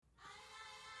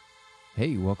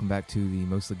Hey, welcome back to the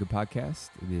Mostly Good podcast.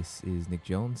 This is Nick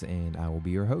Jones, and I will be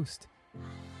your host.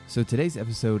 So today's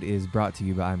episode is brought to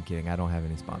you by, I'm kidding, I don't have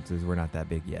any sponsors. We're not that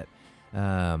big yet.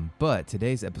 But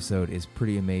today's episode is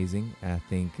pretty amazing. I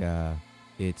think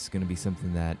it's going to be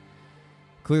something that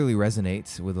clearly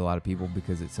resonates with a lot of people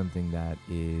because it's something that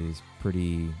is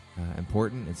pretty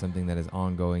important. It's something that is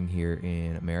ongoing here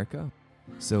in America.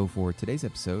 So for today's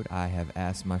episode, I have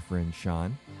asked my friend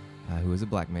Shaun, who is a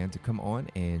black man, to come on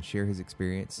and share his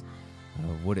experience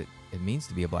of what it means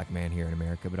to be a black man here in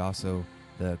America, but also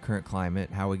the current climate,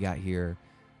 how we got here,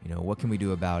 what can we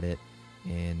do about it,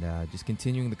 and just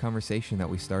continuing the conversation that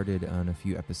we started on a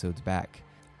few episodes back.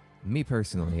 Me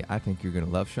personally, I think you're going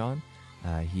to love Shaun.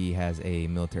 He has a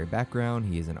military background.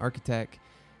 He is an architect.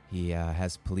 He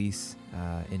has police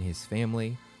in his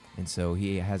family, and so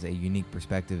he has a unique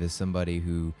perspective as somebody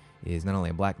who is not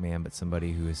only a black man, but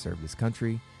somebody who has served his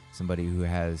country, somebody who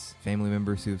has family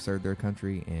members who have served their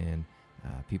country, and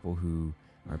people who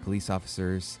are police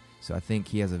officers. So I think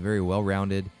he has a very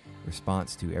well-rounded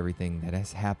response to everything that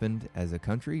has happened as a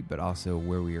country, but also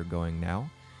where we are going now.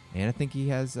 And I think he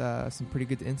has some pretty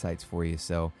good insights for you.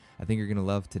 So I think you're going to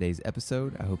love today's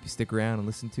episode. I hope you stick around and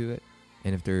listen to it.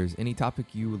 And if there's any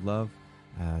topic you would love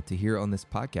to hear on this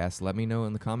podcast, let me know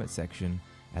in the comment section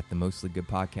at the Mostly Good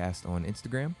Podcast on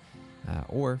Instagram.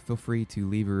 Or feel free to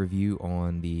leave a review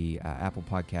on the Apple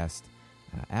Podcast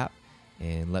app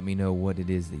and let me know what it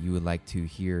is that you would like to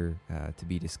hear to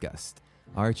be discussed.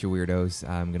 All right, you weirdos,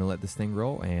 I'm going to let this thing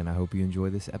roll, and I hope you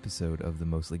enjoy this episode of the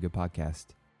Mostly Good Podcast.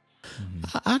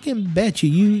 Mm-hmm. I can bet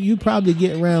you probably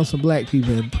get around some black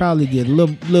people and probably get a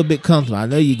little bit comfortable. I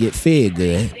know you get fed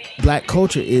good. Black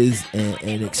culture is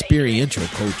an experiential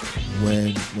culture.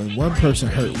 When one person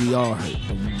hurt, we all hurt.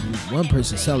 When one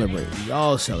person celebrate, we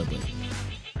all celebrate.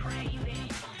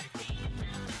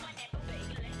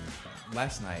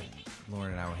 Last night,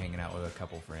 Lauren and I were hanging out with a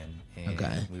couple friend,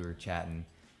 and we were chatting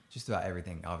just about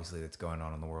everything, obviously, that's going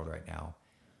on in the world right now.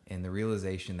 And the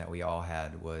realization that we all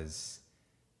had was,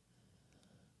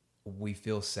 we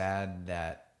feel sad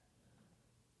that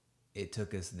it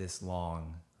took us this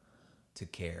long to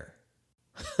care.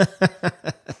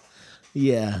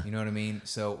 Yeah. You know what I mean?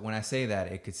 So when I say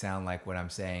that, it could sound like what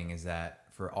I'm saying is that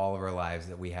for all of our lives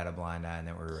that we had a blind eye and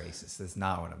that we're racist. That's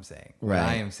not what I'm saying. Right. What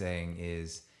I am saying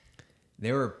is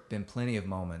there have been plenty of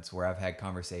moments where I've had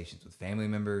conversations with family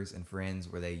members and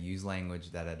friends where they use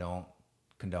language that I don't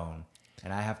condone.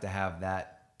 And I have to have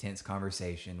that tense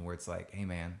conversation where it's like, hey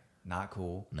man, not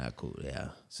cool. Not cool, yeah.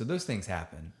 So those things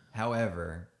happen.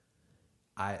 However,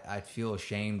 I feel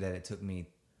ashamed that it took me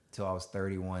till I was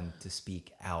 31 to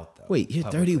speak out, though. Wait, you're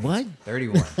publicly. 31?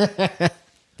 31.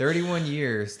 31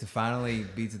 years to finally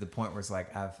be to the point where it's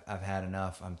like, I've had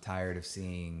enough. I'm tired of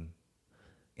seeing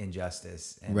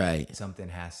injustice, and something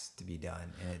has to be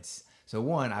done. And it's so,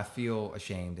 one, I feel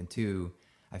ashamed, and two,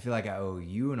 I feel like I owe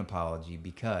you an apology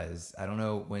because I don't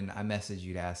know, when I messaged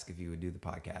you to ask if you would do the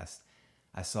podcast,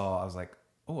 I was like,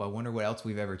 oh, I wonder what else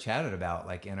we've ever chatted about,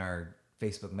 like in our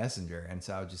Facebook Messenger. And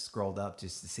so I just scrolled up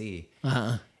just to see.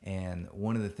 Uh-huh. And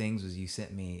one of the things was you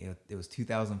sent me, it was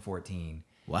 2014.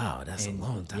 Wow, that's a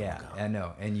long time ago. Yeah, I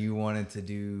know. And you wanted to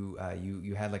do,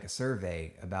 you had like a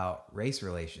survey about race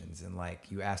relations, and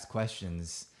like you asked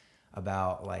questions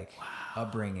about like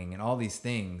upbringing and all these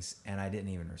things, and I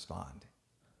didn't even respond.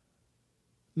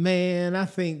 Man, I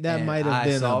think that might have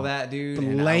been I saw that, dude,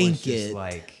 blanket. And I was just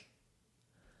like,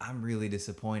 I'm really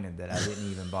disappointed that I didn't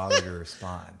even bother to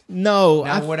respond. No,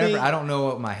 I don't know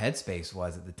what my headspace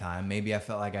was at the time. Maybe I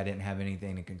felt like I didn't have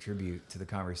anything to contribute to the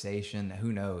conversation.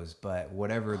 Who knows? But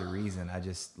whatever the reason, I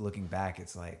just, looking back,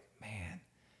 it's like, man,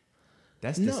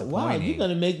 that's disappointing. Wow, you're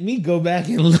gonna make me go back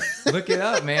and look it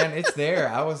up, man. It's there.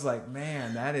 I was like,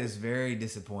 man, that is very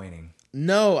disappointing.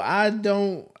 No, I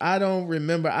don't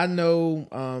remember. I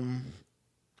know.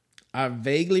 I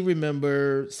vaguely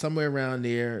remember somewhere around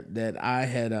there that I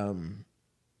had,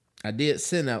 I did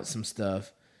send out some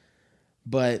stuff,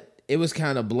 but it was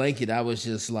kind of blanket. I was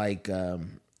just like,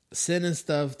 sending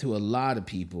stuff to a lot of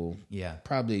people. Yeah.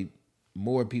 Probably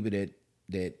more people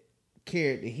that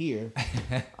cared to hear,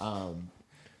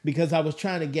 because I was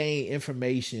trying to gain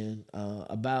information,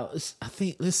 about, I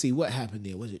think, let's see what happened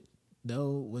there. Was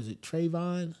it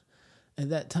Trayvon at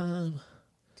that time?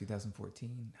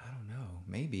 2014? I don't know.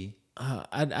 Maybe.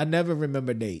 I never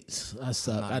remember dates. I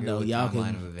suck. I know y'all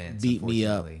can beat me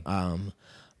up.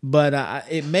 But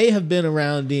it may have been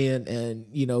around then.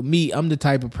 And me, I'm the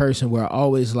type of person where I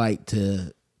always like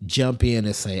to jump in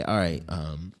and say, all right.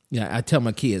 I tell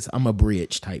my kids I'm a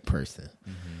bridge type person.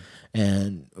 Mm-hmm.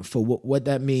 And for what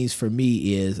that means for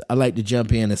me is I like to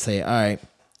jump in and say, all right,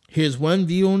 here's one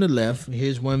view on the left,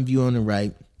 here's one view on the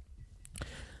right.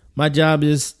 My job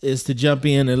is to jump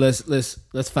in and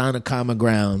let's find a common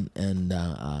ground and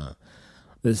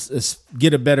let's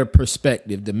get a better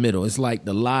perspective. The middle, it's like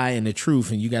the lie and the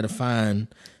truth, and you got to find.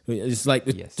 It's like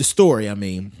the story. I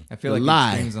mean, I feel like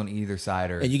lie, extremes on either side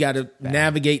are, and you got to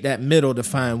navigate that middle to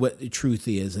find what the truth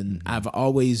is. And I've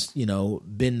always,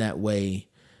 been that way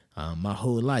my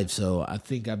whole life. So I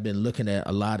think I've been looking at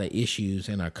a lot of issues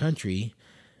in our country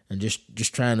and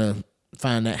just trying to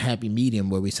find that happy medium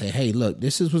where we say, hey, look,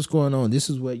 this is what's going on. This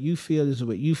is what you feel. This is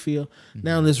what you feel.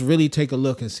 Now let's really take a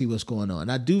look and see what's going on.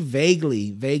 I do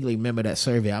vaguely remember that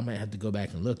survey. I might have to go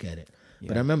back and look at it. Yeah.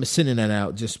 But I remember sending that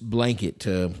out just blanket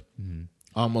to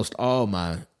almost all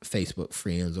my Facebook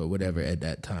friends or whatever at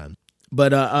that time.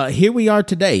 But here we are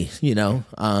today,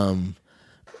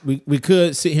 We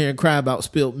could sit here and cry about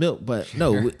spilled milk, but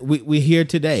no, we're here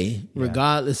today,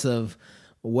 regardless of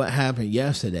what happened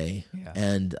yesterday. Yeah.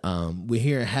 And we're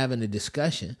here having a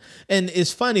discussion. And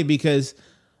it's funny because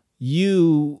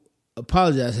you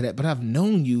apologize for that, but I've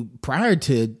known you prior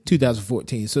to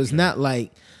 2014. So it's not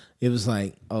like it was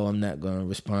like, oh, I'm not going to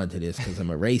respond to this because I'm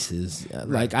a racist. Right.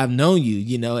 Like I've known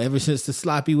you, ever since the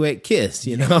sloppy wet kiss,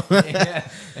 Yeah.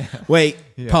 Wait,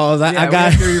 pause. I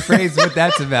got to rephrase what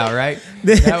that's about, right?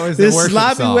 That was the worship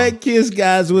sloppy song. Wet kiss,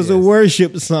 guys, was a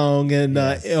worship song,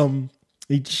 and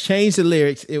he changed the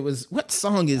lyrics. It was, what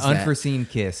song is that? Unforeseen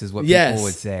Kiss is what people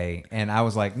would say. And I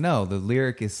was like, no, the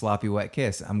lyric is Sloppy Wet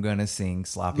Kiss. I'm going to sing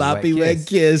Sloppy Wet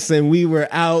Kiss. And we were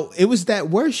out. It was that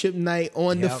worship night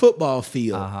on the football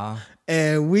field. Uh-huh.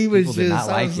 And we was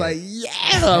I was like,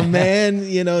 yeah, man.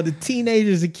 The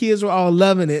teenagers, the kids were all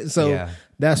loving it. So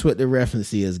that's what the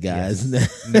reference is, guys.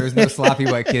 Yes. There was no Sloppy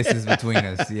Wet Kisses between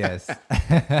us. Yes.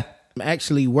 I'm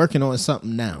actually working on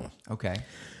something now. Okay.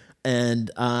 And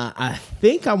I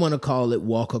think I want to call it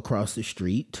Walk Across the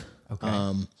Street.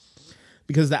 Okay.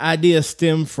 Because the idea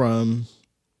stemmed from,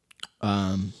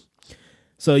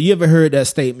 so you ever heard that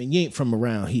statement, you ain't from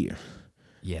around here?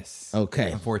 Yes.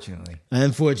 Okay. Unfortunately.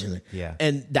 Yeah.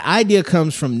 And the idea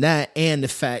comes from that and the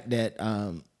fact that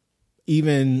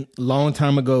even long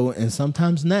time ago and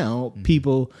sometimes now,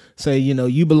 people say,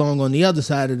 you belong on the other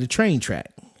side of the train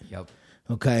track. Yep.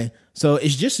 Okay. So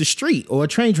it's just a street or a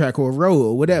train track or a road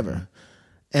or whatever.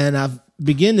 And I've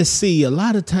begun to see a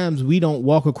lot of times we don't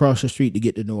walk across the street to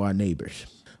get to know our neighbors,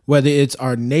 whether it's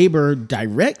our neighbor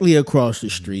directly across the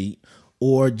street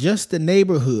or just the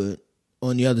neighborhood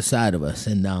on the other side of us.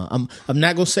 And I'm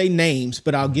not going to say names,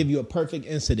 but I'll give you a perfect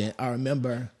incident. I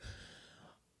remember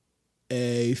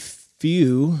a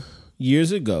few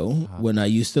years ago when I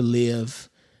used to live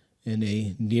in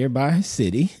a nearby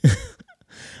city.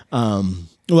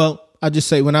 Well, I'll just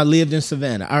say when I lived in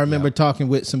Savannah, I remember talking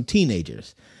with some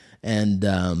teenagers,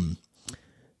 and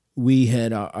we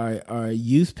had our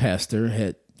youth pastor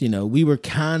had, we were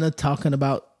kind of talking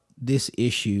about this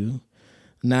issue,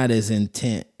 not as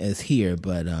intent as here,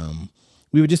 but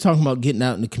we were just talking about getting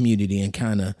out in the community and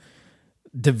kind of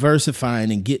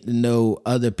diversifying and getting to know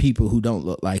other people who don't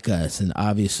look like us. And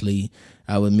obviously,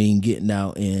 I would mean getting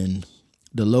out in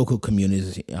the local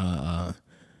communities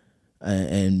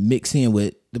and mix in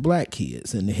with the black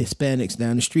kids and the Hispanics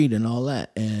down the street and all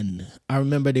that. And I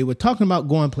remember they were talking about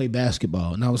going play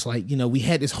basketball. And I was like, we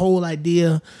had this whole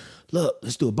idea. Look,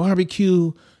 let's do a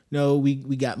barbecue.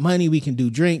 We got money. We can do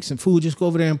drinks and food. Just go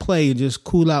over there and play and just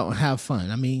cool out and have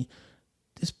fun. I mean,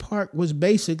 this park was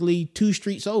basically 2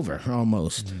 streets over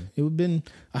almost. Mm-hmm. It would have been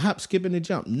a hop, skip, and a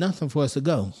jump. Nothing for us to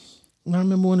go. And I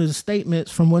remember one of the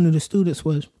statements from one of the students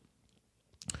was,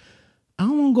 I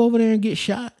don't want to go over there and get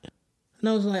shot. And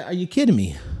I was like, are you kidding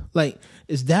me? Like,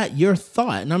 is that your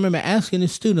thought? And I remember asking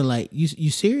this student, like, you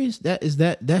serious?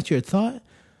 That's your thought?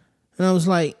 And I was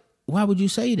like, why would you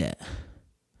say that?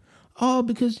 Oh,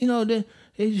 because, the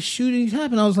shootings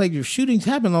happen. I was like, if shootings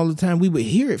happen all the time, we would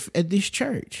hear it at this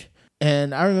church.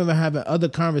 And I remember having other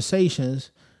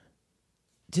conversations,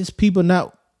 just people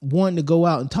not wanting to go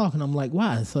out and talk. And I'm like,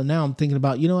 why? So now I'm thinking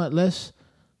about, let's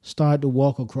start to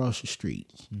walk across the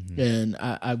street. Mm-hmm. And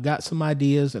I've got some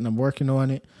ideas and I'm working on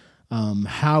it,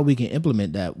 how we can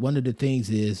implement that. One of the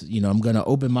things is, I'm going to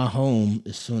open my home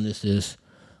as soon as this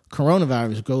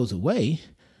coronavirus goes away.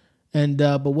 And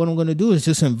but what I'm going to do is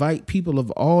just invite people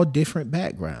of all different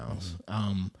backgrounds,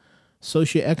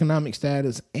 socioeconomic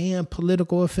status, and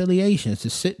political affiliations to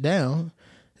sit down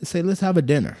and say, let's have a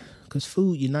dinner, because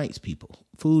food unites people.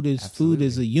 Food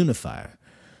is a unifier.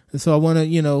 And so I want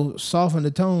to, soften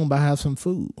the tone by having some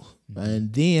food. Mm-hmm.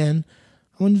 And then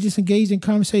I want to just engage in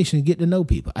conversation and get to know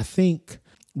people. I think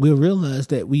we'll realize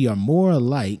that we are more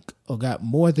alike or got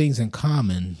more things in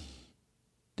common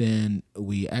than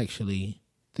we actually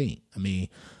think. I mean,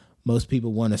 most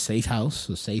people want a safe house,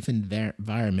 a safe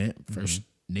environment, first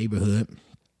neighborhood.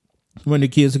 Want the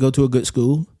kids to go to a good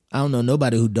school. I don't know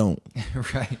nobody who don't.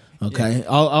 Right. Okay. Yeah.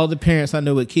 All the parents I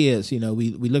know with kids, we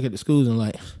look at the schools and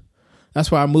like, that's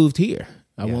why I moved here.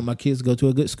 I want my kids to go to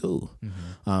a good school.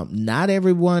 Not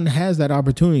everyone has that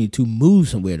opportunity to move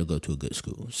somewhere to go to a good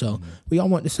school. So we all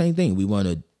want the same thing. We want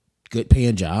a good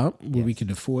paying job where we can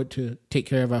afford to take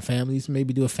care of our families,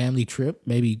 maybe do a family trip,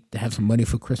 maybe have some money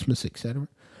for Christmas, etc.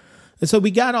 And so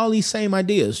we got all these same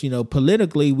ideas.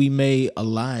 Politically, we may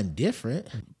align different,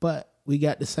 but we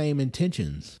got the same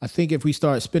intentions. I think if we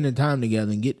start spending time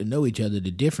together and get to know each other,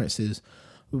 the differences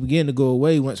will begin to go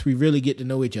away once we really get to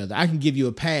know each other. I can give you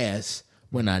a pass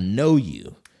when I know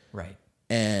you. Right.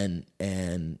 And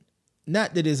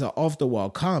not that it's an off the wall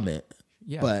comment,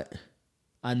 but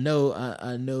I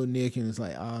know Nick, and it's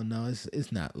like, oh no,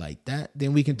 it's not like that.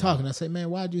 Then we can talk, and I say, man,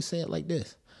 why'd you say it like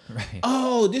this? Right.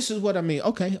 Oh, this is what I mean.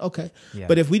 Okay. Yeah.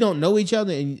 But if we don't know each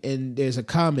other and there's a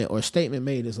comment or a statement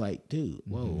made, it's like, dude,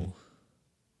 whoa.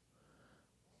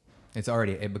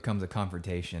 It becomes a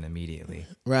confrontation immediately.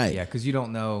 Right. Yeah, because you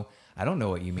don't know. I don't know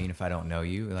what you mean if I don't know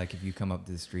you. Like if you come up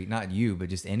to the street, not you, but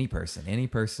just any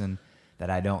person that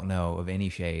I don't know of any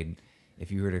shade, if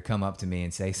you were to come up to me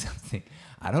and say something,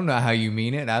 I don't know how you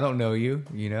mean it. I don't know you,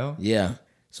 Yeah.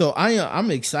 So I'm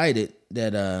excited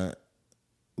that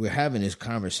we're having this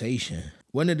conversation.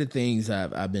 One of the things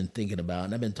I've been thinking about,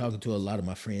 and I've been talking to a lot of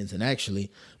my friends, and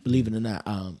actually, believe it or not,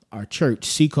 our church,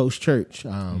 Seacoast Church,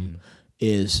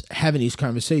 is having these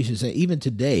conversations. And even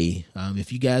today,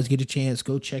 if you guys get a chance,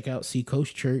 go check out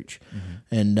Seacoast Church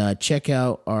and check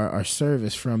out our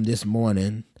service from this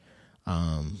morning.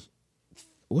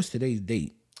 What's today's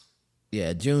date?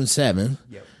 Yeah, June 7th.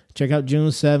 Yep. Check out June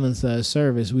 7th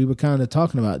service. We were kind of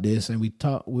talking about this, and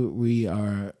we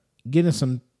are getting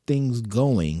some things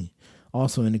going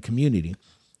also in the community.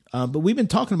 But we've been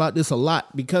talking about this a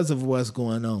lot because of what's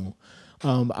going on.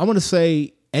 I want to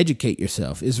say, educate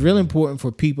yourself. It's really important for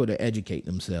people to educate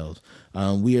themselves.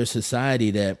 We are a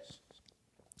society that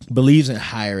believes in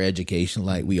higher education,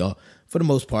 like we all, for the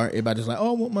most part. Everybody's like, oh,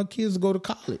 I want my kids to go to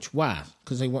college. Why?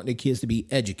 Because they want their kids to be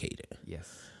educated.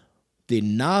 Yes. The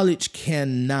knowledge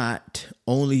cannot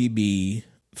only be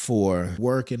for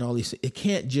work and all these. It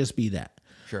can't just be that.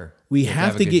 Sure. We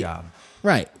have to get job.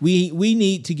 Right. We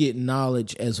need to get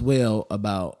knowledge as well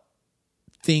about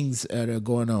things that are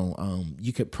going on.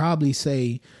 You could probably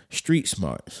say street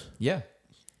smarts. Yeah.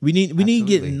 We need to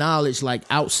get knowledge like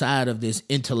outside of this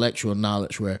intellectual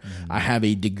knowledge where I have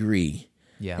a degree.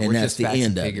 Yeah, and that's the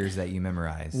end of figures that you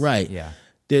memorize. Right. Yeah.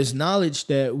 There's knowledge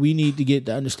that we need to get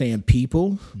to understand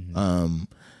people. And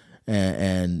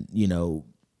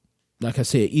like I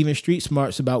said, even street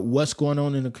smarts about what's going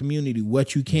on in the community,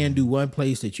 what you can do one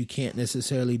place that you can't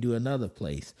necessarily do another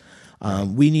place.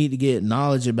 We need to get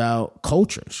knowledge about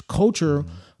cultures. Cultural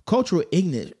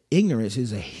ignorance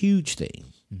is a huge thing.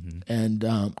 And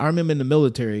I remember in the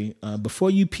military,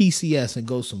 before you PCS and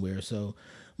go somewhere. So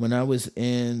when I was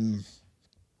in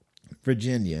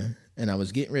Virginia and I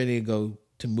was getting ready to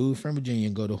move from Virginia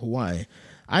and go to Hawaii,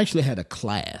 I actually had a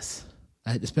class.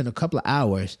 I had to spend a couple of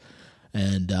hours.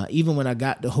 And even when I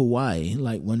got to Hawaii,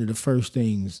 like one of the first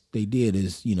things they did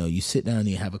is, you sit down and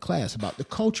you have a class about the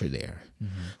culture there.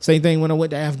 Same thing when I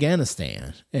went to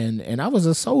Afghanistan. And I was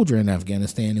a soldier in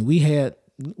Afghanistan, and we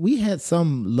had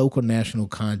some local national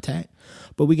contact,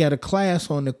 but we got a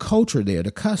class on the culture there,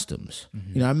 the customs.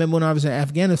 I remember when I was in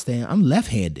Afghanistan, I'm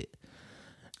left-handed.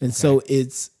 And so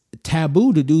it's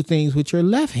taboo to do things with your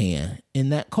left hand in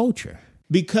that culture.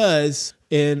 Because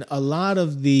in a lot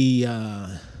of the...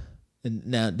 And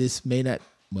now this may not.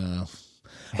 Well,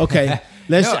 okay.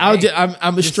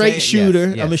 I'm a straight shooter.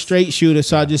 Yes. I'm a straight shooter.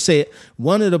 So I'll just say it.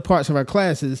 One of the parts of our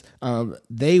classes,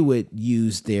 they would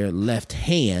use their left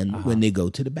hand when they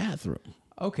go to the bathroom.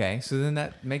 Okay, so then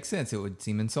that makes sense. It would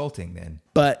seem insulting then.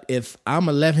 But if I'm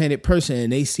a left-handed person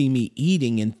and they see me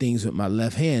eating and things with my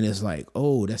left hand, it's like,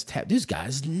 oh, this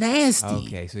guy's nasty.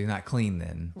 Okay, so he's not clean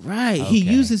then. Right. Okay. He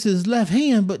uses his left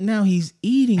hand, but now he's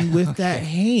eating with that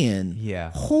hand.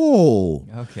 Yeah. Oh.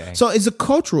 Okay. So it's a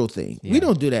cultural thing. Yeah. We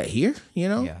don't do that here,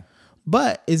 Yeah.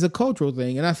 But it's a cultural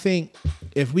thing. And I think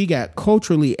if we got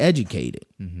culturally educated,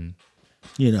 it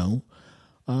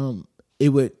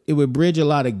would bridge a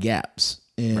lot of gaps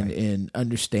in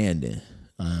understanding,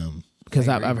 because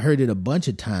I've heard it a bunch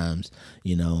of times,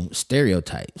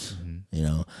 stereotypes,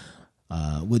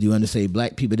 would you understand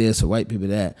black people this or white people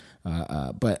that,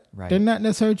 but they're not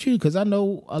necessarily true, because I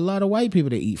know a lot of white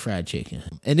people that eat fried chicken,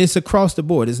 and it's across the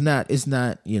board. It's not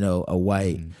a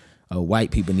white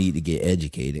white people need to get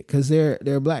educated, because there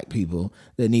are black people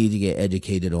that need to get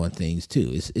educated on things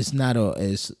too. It's not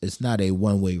a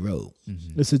one-way road.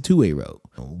 Mm-hmm. It's a two-way road.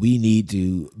 We need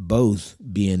to both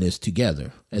be in this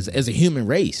together as a human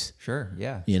race. Sure,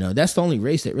 yeah. That's the only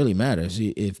race that really matters.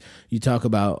 If you talk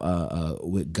about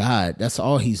with God, that's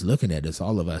all he's looking at, is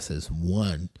all of us as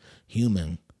one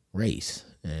human race,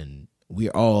 and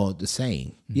we're all the same.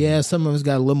 Mm-hmm. Yeah, some of us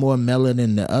got a little more melanin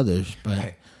than the others, but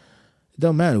it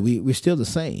don't matter. We're still the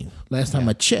same. Last time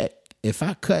I checked, if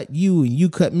I cut you and you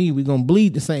cut me, we're going to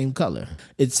bleed the same color.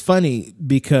 It's funny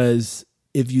because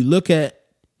if you look at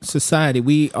society,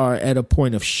 we are at a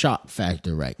point of shock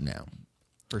factor right now.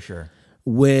 For sure.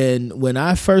 When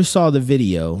I first saw the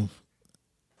video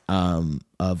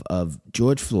of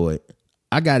George Floyd,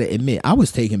 I got to admit, I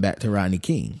was taken back to Rodney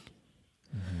King.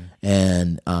 Mm-hmm.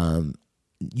 And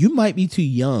you might be too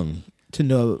young to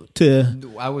know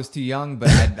I was too young, but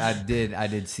I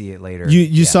did see it later.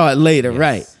 You saw it later, yes.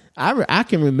 Right? I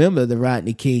can remember the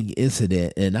Rodney King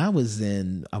incident, and I was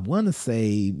in, I want to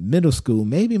say, middle school,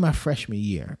 maybe my freshman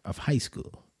year of high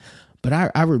school. But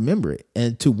I remember it,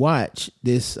 and to watch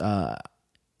this, I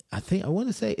want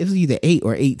to say it was either 8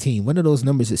 or 18, one of those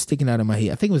numbers that's sticking out of my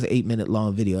head. I think it was an 8-minute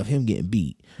long video of him getting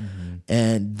beat, mm-hmm.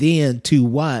 and then to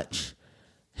watch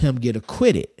him get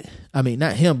acquitted. I mean,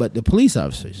 not him, but the police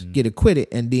officers get acquitted,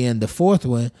 and then the fourth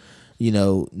one,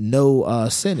 no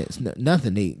sentence,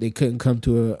 nothing. They couldn't come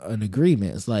to an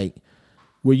agreement. It's like,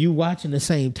 were you watching the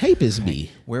same tape as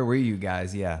me? Where were you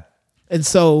guys? Yeah. And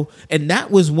that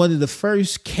was one of the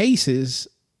first cases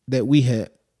that we had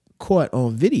caught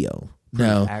on video.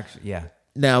 Now, actually, yeah.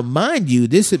 Now, mind you,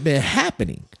 this had been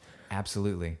happening.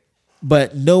 Absolutely.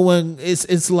 But no one.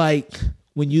 It's like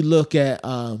when you look at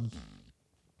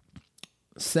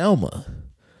Selma.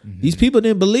 Mm-hmm. These people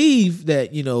didn't believe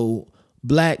that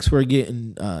blacks were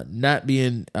getting not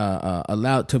being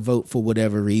allowed to vote for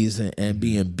whatever reason, and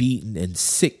being beaten and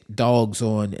sick dogs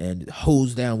on and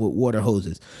hosed down with water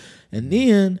hoses. And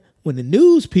then when the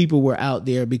news people were out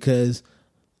there, because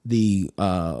the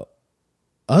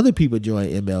other people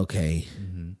joined MLK,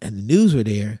 mm-hmm. and the news were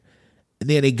there, and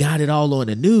then they got it all on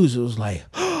the news. It was like,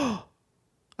 oh,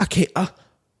 I can't.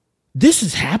 This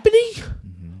is happening.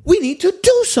 Mm-hmm. We need to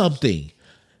do something.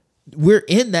 We're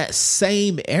in that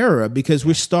same era because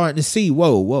we're starting to see,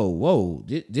 whoa,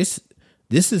 this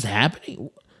is happening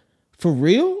for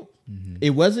real. Mm-hmm. It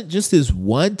wasn't just this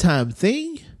one-time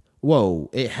thing. Whoa,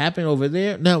 it happened over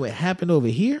there. No, it happened over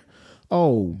here.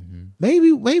 Oh, mm-hmm.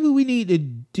 maybe we need to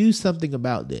do something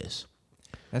about this.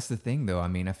 That's the thing, though. I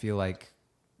mean, I feel like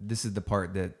this is the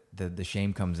part that the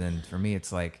shame comes in. For me,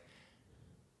 it's like,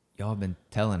 y'all have been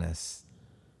telling us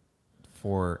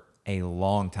for a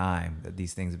long time that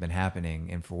these things have been happening,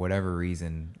 and for whatever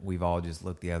reason, we've all just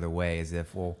looked the other way, as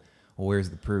if, well, where's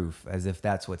the proof? As if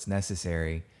that's what's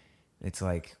necessary. It's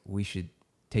like, we should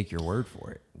take your word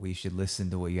for it. We should listen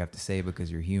to what you have to say,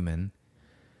 because you're human,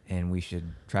 and we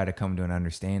should try to come to an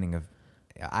understanding of,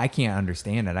 I can't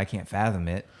understand it, I can't fathom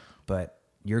it, but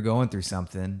you're going through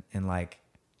something, and like,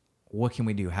 what can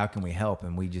we do? How can we help?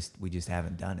 And we just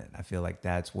haven't done it. I feel like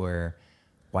that's where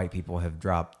white people have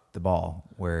dropped the ball,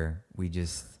 where we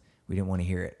didn't want to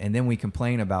hear it. And then we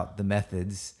complain about the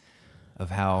methods of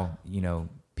how,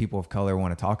 people of color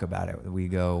want to talk about it. We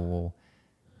go, well,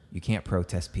 you can't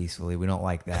protest peacefully. We don't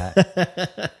like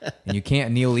that. And you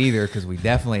can't kneel either, because we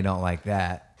definitely don't like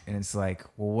that. And it's like,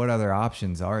 well, what other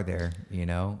options are there,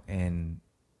 And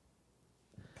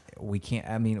we can't,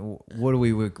 I mean, what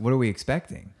are we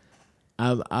expecting?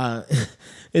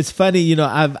 It's funny,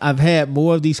 I've had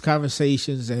more of these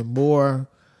conversations and more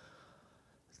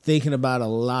thinking about a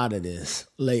lot of this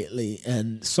lately,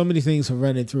 and so many things are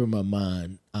running through my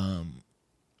mind.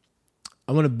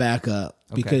 I want to back up,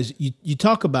 because you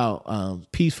talk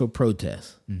about peaceful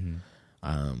protests.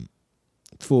 Mm-hmm.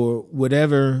 For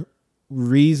whatever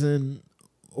reason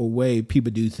or way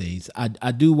people do things.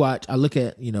 I do watch, I look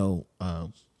at, go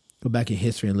back in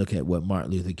history and look at what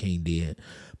Martin Luther King did.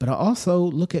 But I also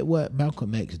look at what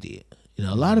Malcolm X did.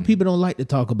 A lot of people don't like to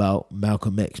talk about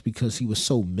Malcolm X because he was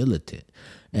so militant.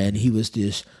 And he was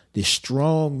this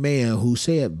strong man who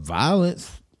said,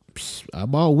 violence,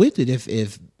 I'm all with it.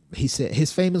 If he said,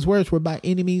 his famous words were, by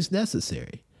any means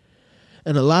necessary.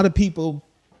 And a lot of people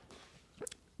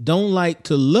don't like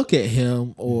to look at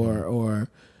him or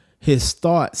his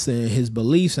thoughts and his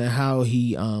beliefs and how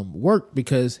he worked,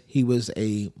 because he was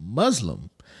a Muslim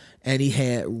and he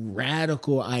had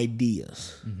radical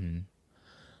ideas. Mm-hmm.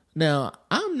 Now,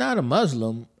 I'm not a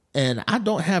Muslim and I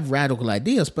don't have radical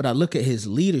ideas, but I look at his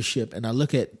leadership and I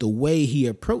look at the way he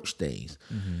approached things,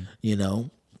 mm-hmm.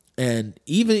 And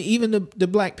even the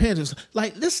Black Panthers,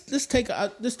 like let's take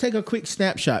a quick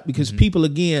snapshot, because people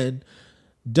again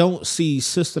don't see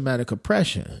systematic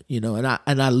oppression,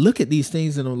 and I look at these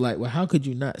things and I'm like, well, how could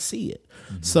you not see it?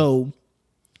 So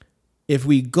if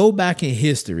we go back in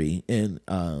history and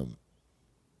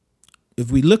if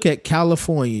we look at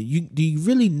California, do you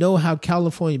really know how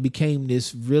California became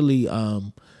this really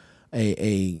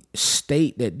a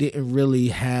state that didn't really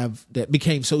that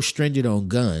became so stringent on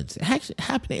guns? It actually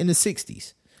happened in the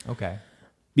 60s. Okay.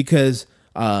 Because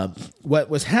what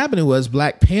was happening was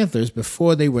Black Panthers,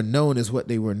 before they were known as what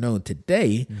they were known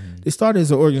today, they started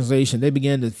as an organization. They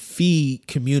began to feed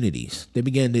communities. They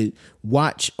began to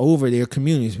watch over their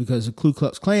communities, because the Ku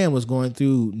Klux Klan was going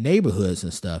through neighborhoods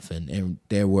and stuff, and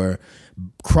there were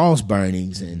cross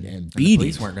burnings and beatings. The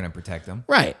police weren't going to protect them.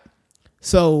 Right.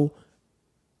 So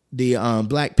the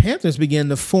Black Panthers began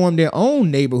to form their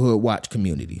own neighborhood watch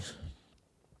communities.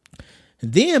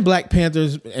 And then Black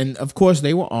Panthers, and of course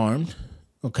they were armed,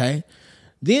 okay?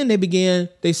 Then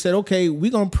they said, okay,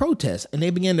 we're going to protest. And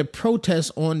they began to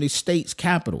protest on the state's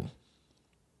capital.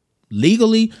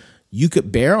 Legally, you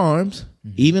could bear arms,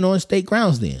 even on state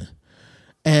grounds then.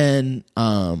 And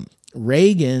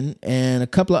Reagan and a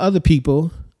couple of other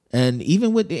people, and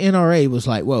even with the NRA, was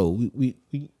like, whoa, we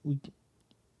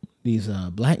these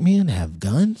black men have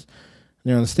guns.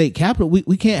 They're on the state capitol.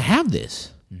 We can't have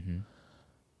this.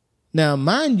 Now,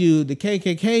 mind you, the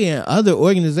KKK and other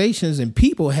organizations and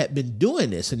people had been doing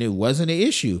this, and it wasn't an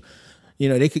issue.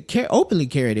 They could openly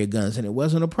carry their guns, and it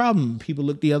wasn't a problem. People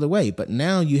looked the other way. But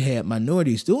now you had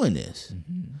minorities doing this.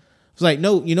 It's like,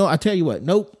 no, I tell you what,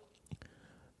 nope.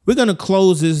 We're going to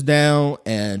close this down,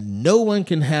 and no one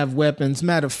can have weapons.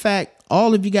 Matter of fact,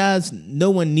 all of you guys, no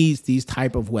one needs these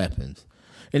type of weapons.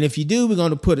 And if you do, we're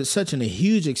going to put a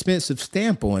huge, expensive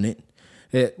stamp on it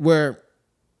where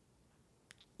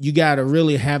you got to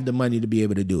really have the money to be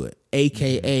able to do it.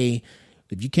 AKA,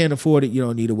 if you can't afford it, you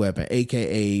don't need a weapon.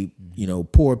 AKA,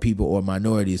 poor people or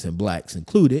minorities and blacks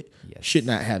included should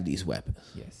not have these weapons.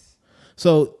 Yes.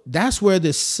 So that's where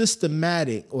the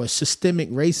systemic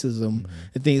racism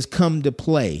and things come to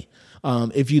play.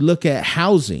 If you look at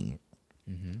housing,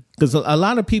 because a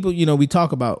lot of people, we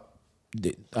talk about,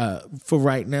 for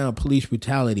right now, police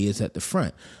brutality is at the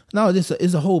front. No, this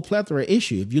is a whole plethora of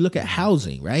issue. If you look at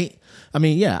housing, right? I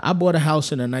mean, yeah, I bought a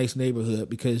house in a nice neighborhood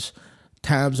because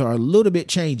times are a little bit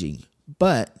changing,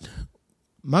 but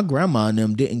my grandma and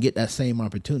them didn't get that same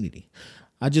opportunity.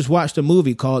 I just watched a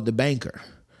movie called The Banker.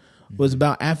 It was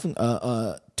about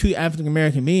two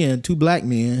African-American men, two black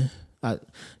men. Y'all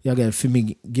got to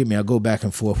forgive me. I go back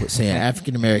and forth with saying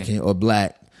African-American or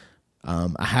black. I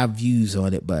have views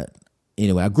on it, but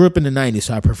anyway, I grew up in the 90s,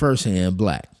 so I prefer saying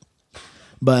black.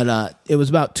 But it was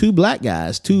about two black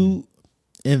guys, two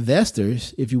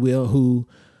investors, if you will, who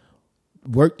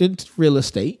worked in real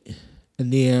estate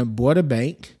and then bought a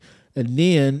bank and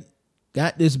then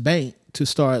got this bank to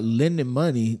start lending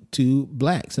money to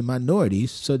blacks and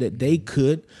minorities so that they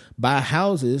could buy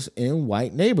houses in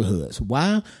white neighborhoods.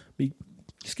 Why?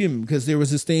 Because there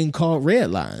was this thing called red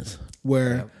lines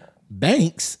where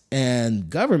banks and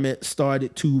government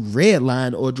started to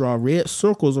redline or draw red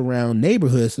circles around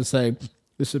neighborhoods to say,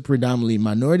 this is a predominantly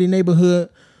minority neighborhood.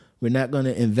 We're not going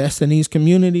to invest in these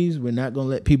communities. We're not going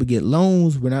to let people get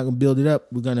loans. We're not going to build it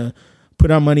up. We're going to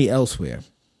put our money elsewhere.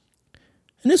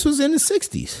 And this was in the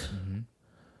 60s.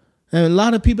 And a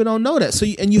lot of people don't know that. So,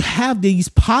 and you have these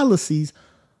policies.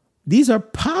 These are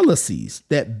policies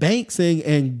that banks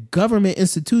and government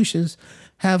institutions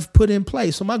have put in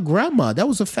place. So my grandma, that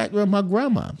was a factor of my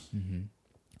grandma,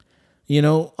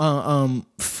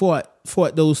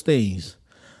 fought those things.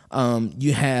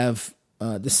 You have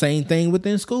the same thing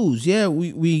within schools. Yeah,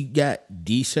 we got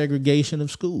desegregation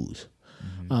of schools.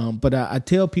 But I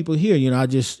tell people here,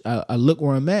 I look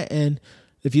where I'm at, and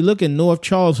if you look in North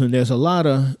Charleston, there's a lot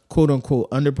of quote unquote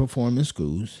underperforming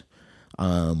schools.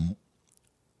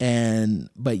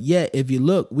 But yet, if you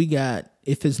look, we got,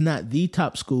 if it's not the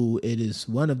top school, it is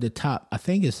one of the top, I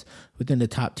think it's within the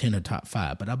top 10 or top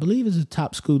 5, but I believe it's the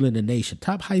top school in the nation,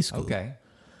 top high school. Okay.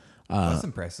 That's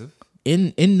impressive.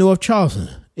 In North Charleston,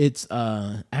 it's,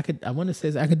 I want to say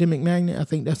it's Academic Magnet. I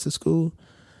think that's the school.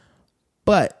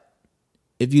 But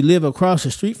if you live across the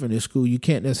street from this school, you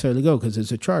can't necessarily go because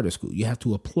it's a charter school. You have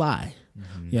to apply.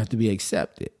 You have to be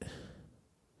accepted,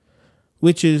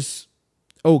 which is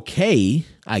okay.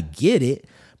 I get it.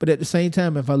 But at the same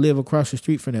time, if I live across the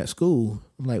street from that school,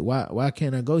 I'm like, why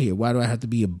can't I go here? Why do I have to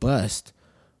be bused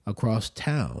across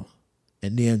town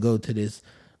and then go to this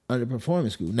underperforming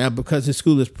school? Now, because the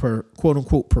school is quote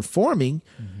unquote performing,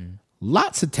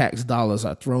 lots of tax dollars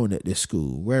are thrown at this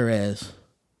school. Whereas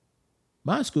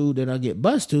my school that I get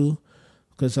bused to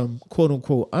because I'm quote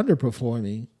unquote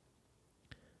underperforming,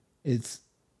 it's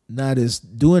not as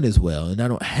doing as well, and I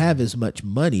don't have as much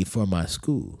money for my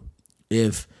school.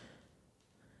 If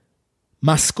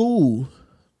my school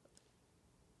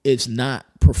is not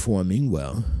performing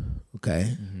well,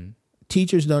 okay,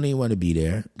 teachers don't even want to be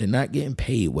there. They're not getting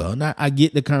paid well. Now, I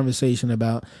get the conversation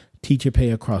about teacher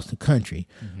pay across the country,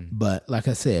 but like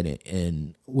I said,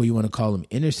 in what you want to call them,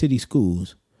 inner city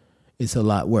schools, it's a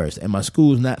lot worse. And my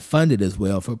school's not funded as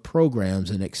well for programs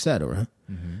and et cetera.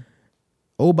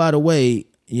 Oh, by the way,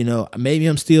 you know, maybe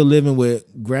I'm still living with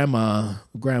grandma,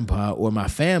 grandpa, or my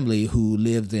family who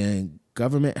lived in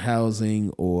government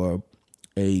housing or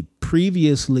a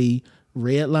previously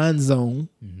red line zone,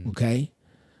 okay,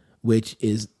 which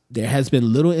is, there has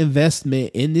been little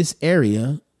investment in this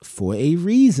area for a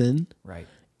reason, right?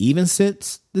 Even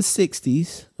since the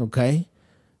 60s, okay?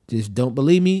 Just don't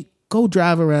believe me? Go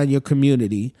drive around your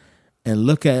community and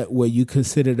look at what you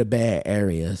consider the bad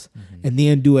areas, and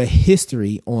then do a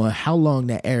history on how long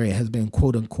that area has been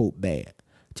quote unquote bad.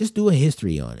 Just do a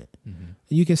history on it. And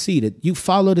you can see that you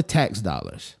follow the tax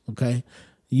dollars, okay?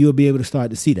 You'll be able to start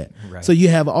to see that. Right. So you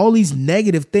have all these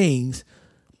negative things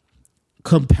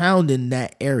compounding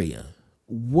that area.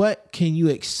 What can you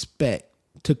expect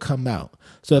to come out?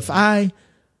 So if I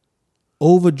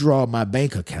overdraw my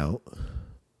bank account,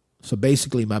 so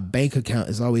basically my bank account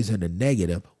is always in the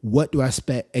negative, what do I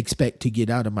expect to get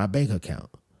out of my bank account?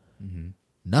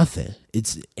 Nothing.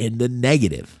 It's in the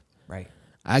negative. Right.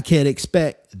 I can't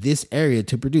expect this area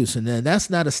to produce. And then that's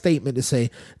not a statement to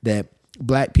say that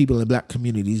black people in black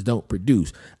communities don't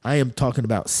produce. I am talking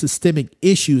about systemic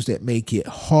issues that make it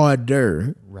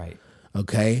harder, Right.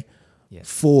 okay, Yes.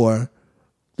 for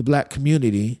the black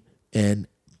community and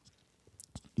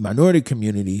minority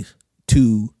communities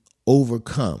to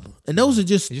overcome. And those are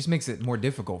just It just makes it more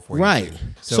difficult for right. you.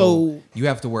 So you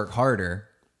have to work harder,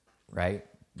 right?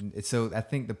 So I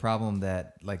think the problem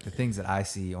that, like, the things that I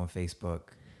see on Facebook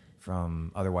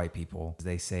from other white people,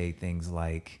 they say things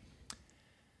like,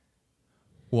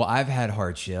 well, I've had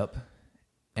hardship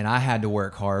and I had to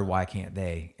work hard. Why can't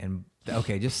they? And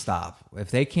okay, just stop.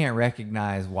 If they can't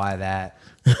recognize why that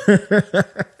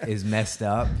is messed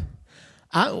up,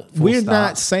 we're stop.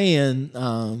 not saying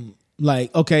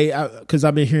like, okay, because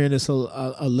I've been hearing this a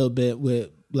little bit with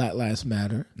Black Lives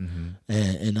Matter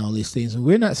and all these things. And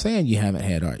we're not saying you haven't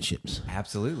had hardships.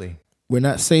 absolutely. We're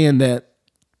not saying that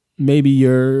maybe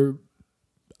your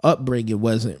upbringing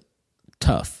wasn't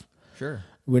tough. Sure.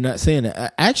 We're not saying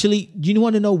that. Actually, do you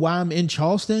want to know why I'm in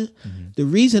Charleston? The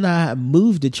reason I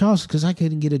moved to Charleston because I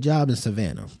couldn't get a job in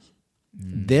Savannah.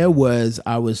 I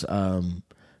was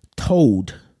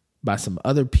told by some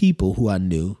other people who I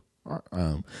knew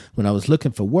when I was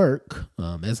looking for work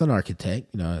as an architect.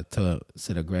 You know, I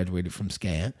said I graduated from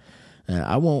SCAD.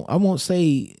 I won't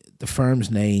say the firm's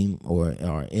name or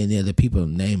any other people's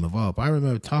name involved. But I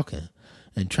remember talking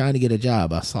and trying to get a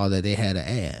job. I saw that they had an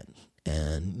ad.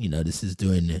 And, you know, this is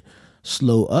during the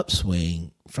slow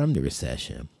upswing from the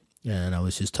recession. And I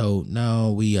was just told,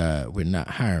 no, we're not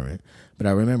hiring. But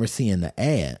I remember seeing the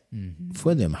ad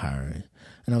for them hiring.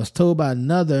 And I was told by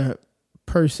another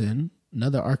person,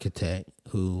 another architect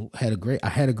who I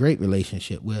had a great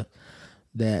relationship with,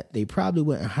 that they probably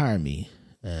wouldn't hire me.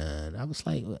 And I was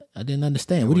like, I didn't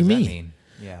understand. What do you mean?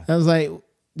 Yeah. I was like,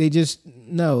 it's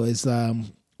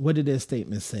what did their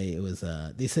statement say? It was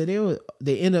they said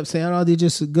they ended up saying, oh, they're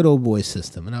just a good old boy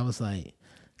system. And I was like,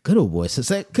 good old boy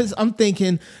system? Because I'm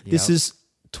thinking this is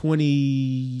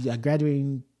I graduated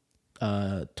in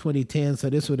 2010, so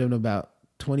this would have been about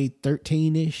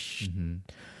 2013-ish.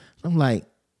 I'm like,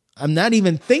 I'm not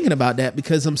even thinking about that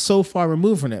because I'm so far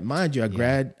removed from that. Mind you, I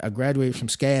graduated from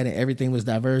SCAD and everything was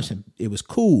diverse and it was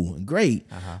cool and great.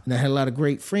 And I had a lot of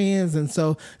great friends. And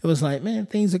so it was like, man,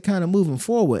 things are kind of moving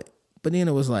forward. But then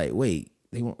it was like, wait,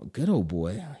 they want a good old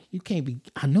boy. You can't be,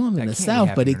 I know I'm in the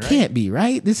South, but it can't be,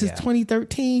 right? This is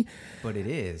 2013. But it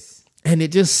is. And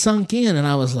it just sunk in and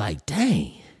I was like,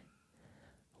 dang,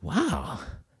 wow,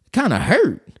 it kind of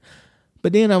hurt.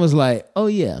 But then I was like, oh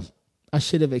yeah, I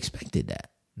should have expected that,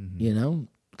 you know,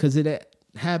 because it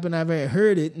happened. I've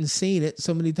heard it and seen it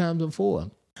so many times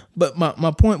before. But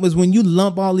my point was when you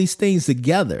lump all these things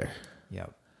together,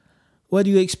 what do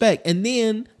you expect? And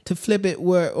then to flip it,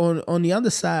 where on the other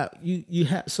side, you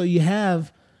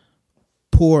have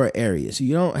poor areas.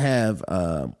 You don't have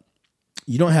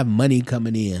money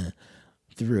coming in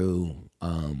through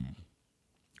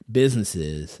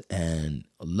businesses and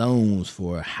loans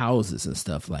for houses and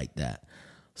stuff like that.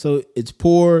 So it's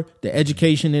poor. The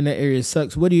education in that area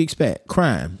sucks. What do you expect?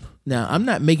 Crime. Now, I'm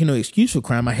not making no excuse for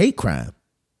crime. I hate crime.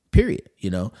 period.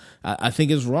 I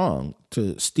think it's wrong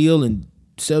to steal and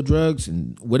sell drugs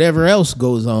and whatever else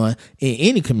goes on in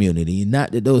any community.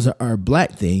 Not that those are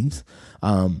black things,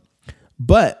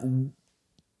 but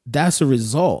that's a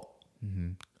result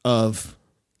of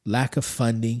lack of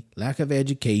funding, lack of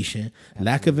education,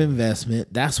 lack of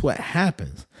investment. That's what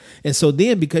happens. And so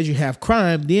then because you have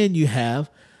crime, then you have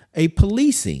a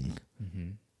policing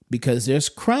because there's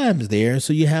crimes there.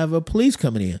 So you have a police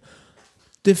coming in.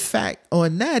 The fact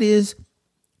on that is,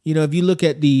 if you look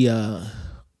at the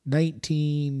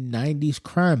 1990s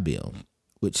crime bill,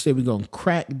 which said we're going to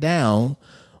crack down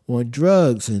on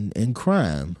drugs and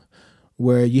crime,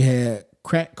 where you had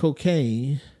crack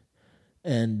cocaine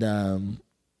and I'm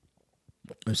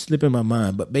slipping my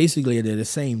mind, but basically they're the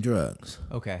same drugs.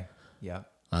 Okay. Yeah.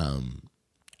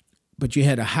 But you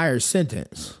had a higher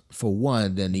sentence for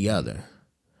one than the other.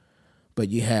 But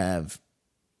you have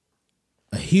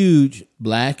a huge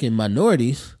black and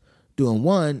minorities doing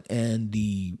one and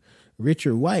the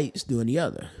richer whites doing the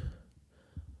other.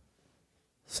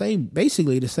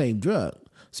 Basically the same drug.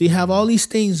 So you have all these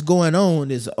things going on.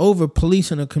 There's over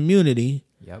policing a community.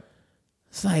 Yep.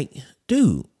 It's like,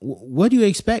 dude, what do you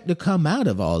expect to come out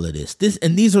of all of this?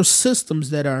 These are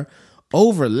systems that are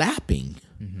overlapping.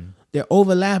 They're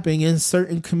overlapping in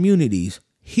certain communities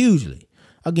hugely.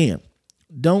 Again,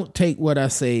 don't take what I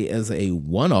say as a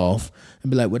one-off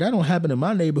and be like, well, that don't happen in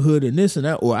my neighborhood and this and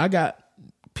that, or I got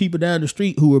people down the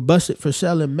street who were busted for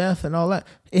selling meth and all that.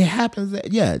 It happens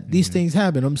these things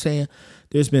happen. I'm saying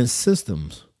there's been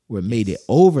systems where made it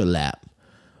overlap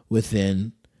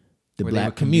within the where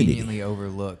black they community.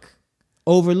 Conveniently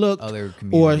Overlooked other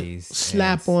communities. Or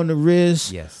slap on the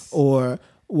wrist. Yes. Or,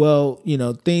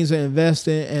 things are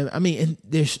invested. And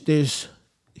there's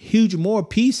huge more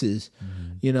pieces,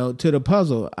 to the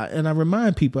puzzle. And I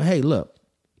remind people, hey, look,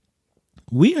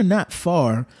 we are not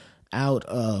far out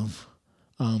of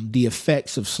the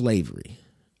effects of slavery.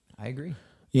 I agree.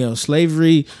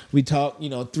 Slavery, we talk,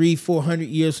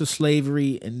 300-400 years of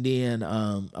slavery. And then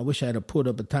I wish I had pulled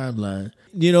up a timeline.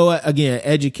 You know what? Again,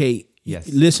 educate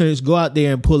listeners. Go out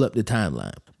there and pull up the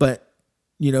timeline. But,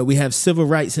 we have civil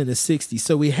rights in the 60s.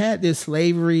 So we had this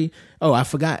slavery. Oh, I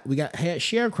forgot. We had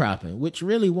sharecropping, which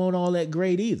really wasn't all that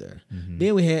great either.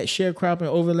 Then we had sharecropping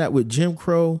overlap with Jim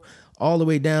Crow all the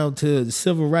way down to the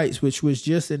civil rights, which was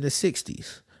just in the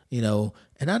 60s.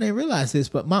 And I didn't realize this,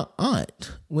 but my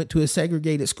aunt went to a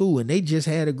segregated school and they just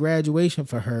had a graduation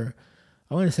for her,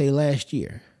 I want to say last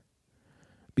year.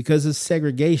 Because of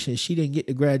segregation, she didn't get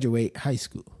to graduate high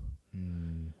school.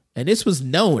 And this was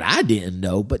known. I didn't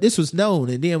know, but this was known.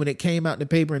 And then when it came out in the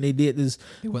paper and they did this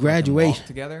graduation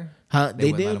together,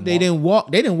 they didn't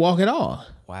walk. They didn't walk at all.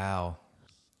 Wow.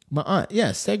 My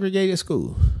aunt, segregated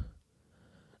school.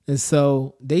 And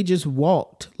so they just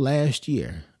walked last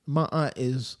year. My aunt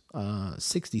is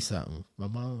 60-something. My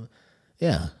mom,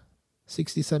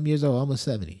 60-something years old, almost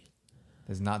 70.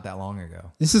 That's not that long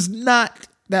ago. This is not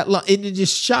that long. And it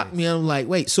just shocked me. I'm like,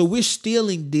 wait, so we're still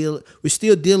dealing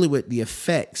with the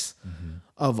effects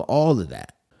of all of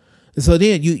that. And so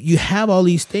then you have all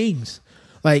these things.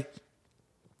 Like,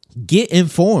 get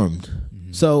informed.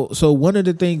 So one of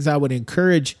the things I would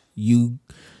encourage you,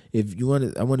 if you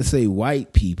want to, I want to say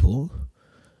white people,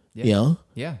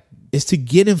 is to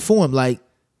get informed. Like,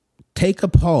 take a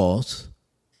pause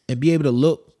and be able to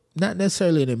look, not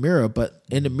necessarily in the mirror, but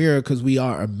in the mirror because we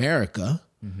are America.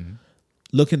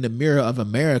 Look in the mirror of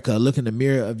America, look in the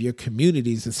mirror of your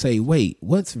communities and say, wait,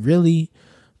 what's really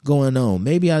going on?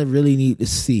 Maybe I really need to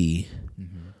see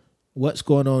what's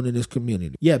going on in this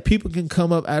community. Yeah, people can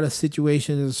come up out of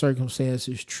situations and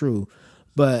circumstances, true,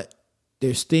 but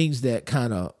there's things that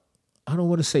kind of, I don't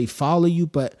want to say follow you,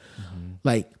 but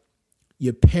like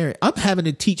your parent, I'm having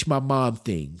to teach my mom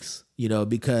things,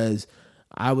 because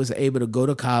I was able to go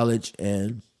to college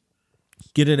and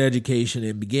get an education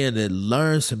and began to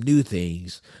learn some new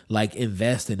things like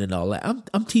investing and all that.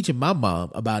 I'm teaching my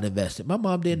mom about investing. My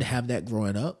mom didn't have that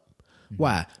growing up.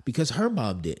 Why? Because her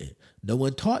mom didn't. No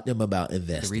one taught them about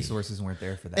investing. The resources weren't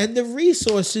there for that. And the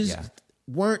resources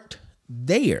weren't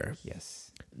there.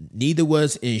 Yes. Neither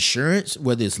was insurance,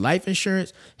 whether it's life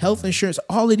insurance, health insurance,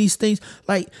 all of these things.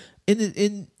 Like in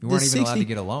you weren't even allowed to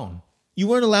get a loan. You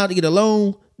weren't allowed to get a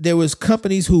loan. There was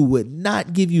companies who would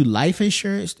not give you life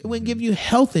insurance. They wouldn't give you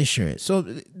health insurance. So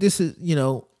this is,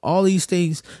 all these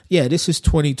things. Yeah, this is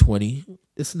 2020.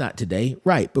 It's not today.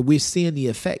 Right. But we're seeing the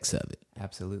effects of it.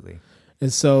 Absolutely.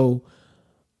 And so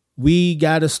we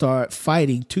got to start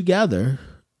fighting together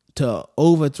to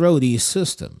overthrow these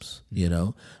systems. You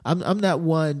know, I'm not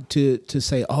one to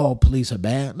say all police are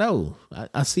bad. No,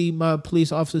 I see my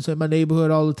police officers in my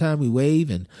neighborhood all the time. We wave,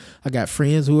 and I got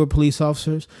friends who are police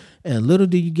officers. And little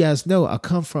do you guys know, I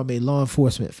come from a law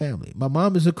enforcement family. My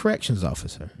mom is a corrections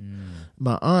officer.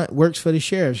 My aunt works for the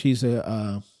sheriff. She's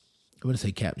a I'm going to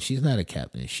say captain. She's not a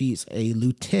captain. She's a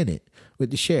lieutenant with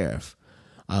the sheriff.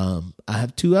 I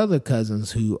have two other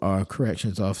cousins who are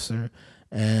corrections officer,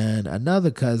 and another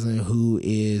cousin who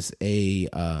is a,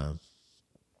 I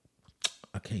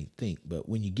can't think, but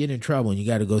when you get in trouble and you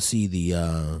got to go see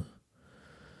this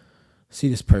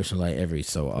person like every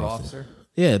so often. Pro officer?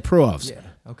 Yeah, pro officer.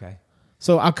 Yeah, okay.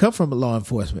 So I come from a law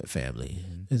enforcement family.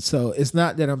 And so it's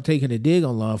not that I'm taking a dig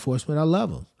on law enforcement. I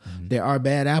love them. There are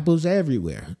bad apples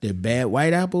everywhere. There are bad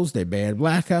white apples. There are bad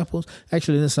black apples.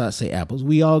 Actually, let's not say apples.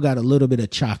 We all got a little bit of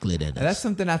chocolate in us. And that's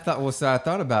something I thought. Well, so I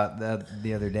thought about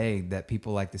the other day that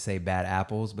people like to say bad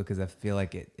apples because I feel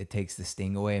like it takes the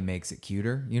sting away and makes it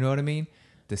cuter. You know what I mean?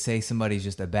 To say somebody's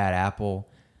just a bad apple,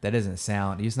 that doesn't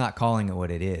sound. You're just not calling it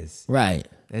what it is. Right.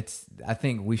 I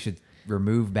think we should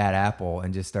remove bad apple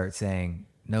and just start saying,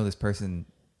 no, this person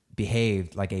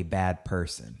behaved like a bad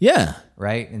person. Yeah.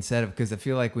 Right? Instead of, because I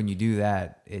feel like when you do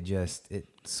that, it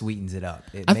sweetens it up.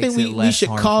 I think we should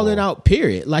call it out,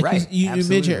 period. Like right. you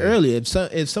mentioned earlier,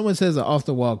 if someone says an off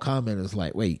the wall comment, it's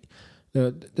like, wait,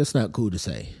 that's not cool to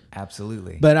say.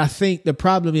 Absolutely. But I think the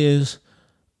problem is,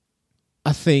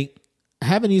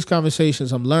 having these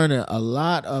conversations, I'm learning a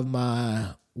lot of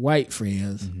my white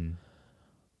friends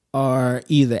are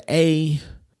either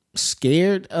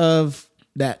scared of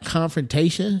that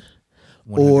confrontation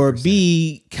 100%. Or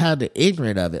B, kind of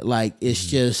ignorant of it. Like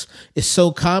it's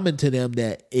so common to them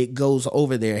that it goes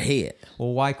over their head.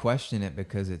 Well, why question it?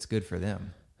 Because it's good for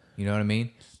them. You know what I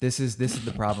mean? This is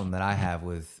the problem that I have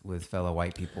with fellow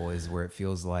white people is where it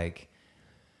feels like,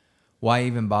 why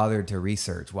even bother to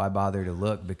research? Why bother to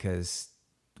look? Because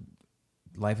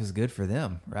life is good for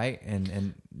them, right?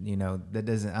 And you know, that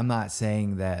doesn't, I'm not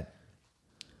saying that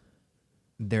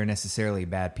they're necessarily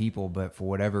bad people, but for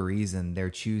whatever reason, they're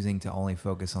choosing to only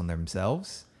focus on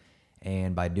themselves.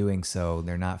 And by doing so,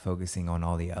 they're not focusing on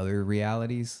all the other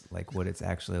realities, like what it's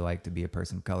actually like to be a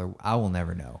person of color. I will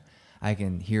never know. I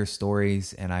can hear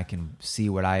stories and I can see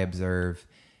what I observe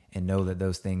and know that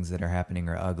those things that are happening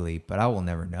are ugly, but I will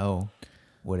never know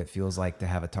what it feels like to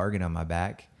have a target on my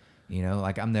back. You know,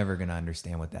 like I'm never going to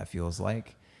understand what that feels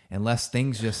like unless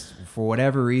things just, for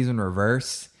whatever reason,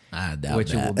 reverse. I doubt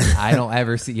which that. I don't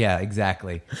ever see. Yeah,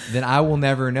 exactly. Then I will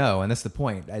never know. And that's the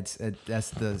point. That's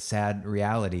the sad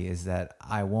reality is that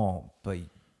I won't, but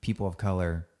people of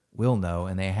color will know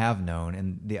and they have known.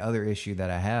 And the other issue that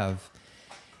I have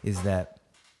is that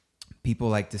people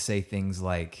like to say things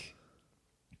like,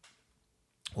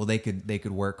 well, they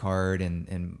could work hard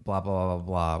and blah, blah, blah,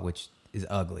 blah, which is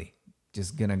ugly.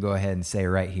 Just going to go ahead and say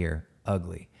right here,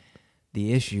 ugly.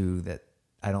 The issue that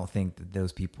I don't think that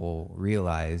those people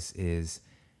realize is,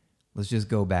 let's just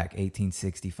go back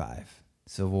 1865.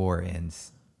 Civil War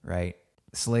ends, right?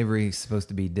 Slavery is supposed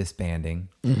to be disbanding.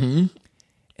 Mm-hmm.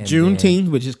 Juneteenth,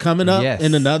 which is coming up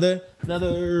in another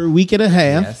week and a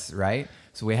half. Yes, right.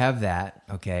 So we have that,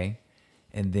 okay?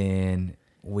 And then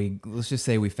let's just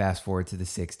say we fast forward to the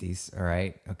 60s, all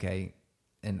right? Okay.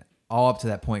 And all up to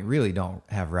that point really don't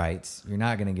have rights. You're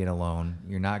not going to get a loan.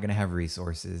 You're not going to have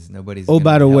resources. Nobody's Oh,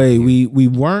 by the way, we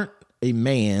weren't a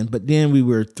man, but then we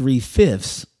were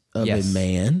 3/5 of a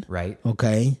man. Right.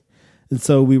 Okay. And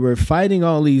so we were fighting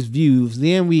all these views.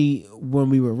 Then when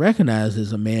we were recognized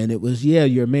as a man, it was,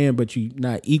 you're a man, but you're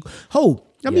not equal. Oh,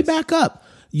 let me back up.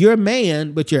 You're a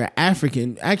man, but you're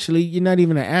African. Actually, you're not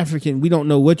even an African. We don't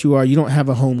know what you are. You don't have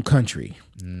a home country.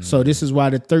 So this is why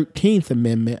the 13th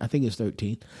Amendment, I think it's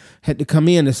 13th, had to come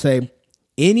in and say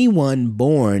anyone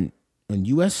born on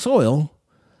U.S. soil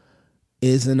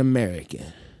is an American.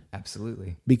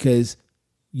 Absolutely. Because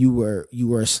you were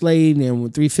a slave, and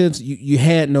with 3/5, you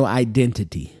had no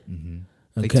identity.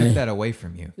 They took that away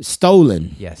from you.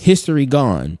 Stolen. Yes. History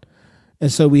gone.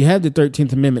 And so we had the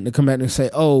 13th Amendment to come out and say,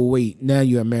 oh, wait, now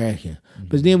you're American.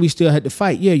 But then we still had to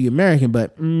fight. Yeah, you're American,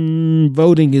 but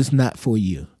voting is not for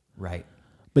you. Right.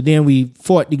 But then we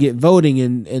fought to get voting,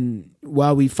 and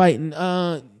while we fighting,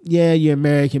 you're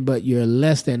American, but you're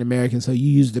less than American, so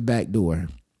you use the back door.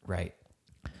 Right.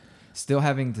 Still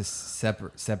having to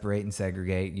separate and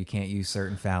segregate. You can't use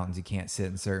certain fountains. You can't sit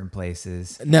in certain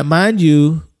places. Now, mind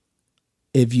you,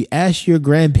 if you ask your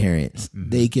grandparents,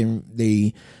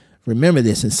 they remember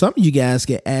this, and some of you guys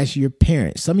can ask your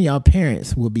parents. Some of y'all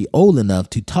parents will be old enough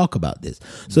to talk about this.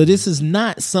 So this is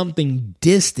not something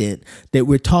distant that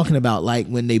we're talking about, like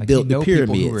when they built the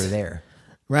pyramids. People who were there.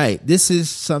 Right. This is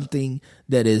something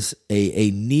that is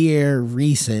a near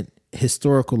recent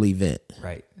historical event.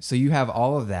 Right. So you have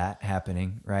all of that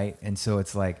happening, right? And so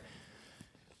it's like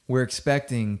we're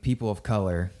expecting people of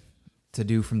color to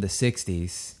do from the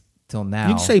 60s till now.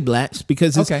 You can say blacks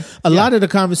because Okay. a lot of the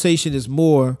conversation is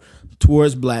more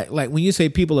towards black. Like when you say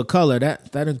people of color,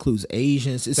 that includes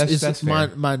Asians, That's fair.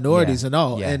 minorities Yeah. and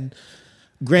all. Yeah. And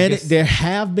granted, guess- there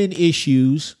have been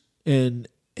issues in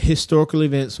historical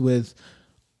events with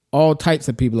all types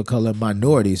of people of color,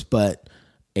 minorities, but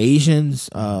Asians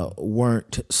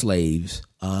weren't slaves.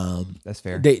 That's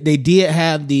fair. They did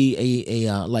have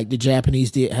like the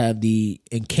Japanese did have the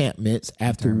encampments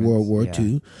after World War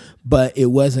II, but it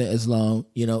wasn't as long,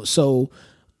 So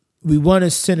we want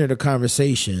to center the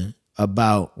conversation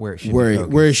about where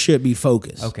it should be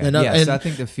focused. Okay. So I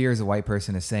think the fear as a white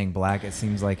person is saying black. It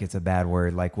seems like it's a bad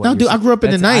word. Like what? No, dude, I grew up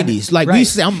in the 90s. Like we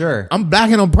say, I'm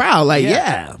black and I'm proud. Like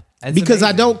That's because I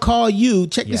amazing. don't call you.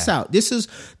 Check this out. This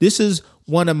is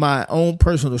one of my own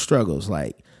personal struggles.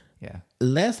 Like. Yeah.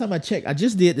 Last time I checked, I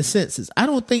just did the census. I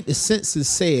don't think the census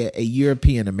said a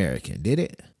European American, did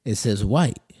it? It says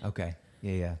white. Okay.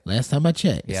 Yeah. Last time I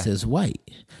checked, it says white.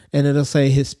 And it'll say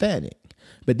Hispanic.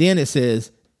 But then it says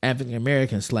African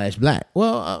American / black.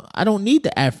 Well, I don't need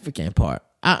the African part.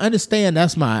 I understand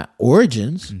that's my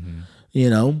origins,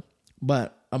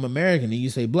 but I'm American and you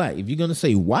say black. If you're going to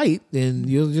say white, then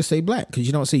you'll just say black because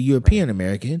you don't say European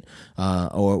American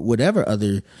or whatever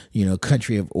other,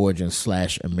 country of origin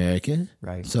 / American.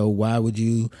 Right. So why would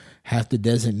you have to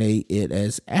designate it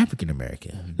as African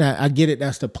American? Mm-hmm. Now, I get it.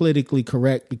 That's the politically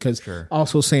correct because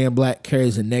also saying black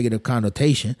carries a negative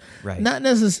connotation. Right. Not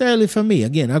necessarily for me.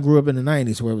 Again, I grew up in the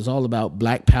 90s where it was all about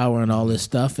black power and all this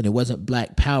stuff. And it wasn't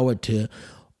black power to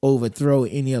overthrow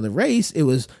any other race. It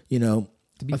was,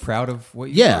 to be proud of what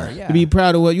you are. Yeah. To be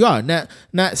proud of what you are.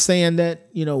 Not saying that,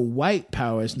 white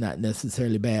power is not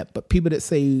necessarily bad, but people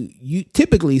that you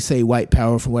typically say white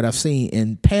power from what I've seen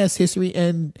in past history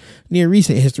and near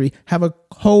recent history have a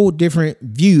whole different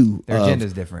view Their of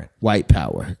agenda's different. White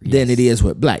power than it is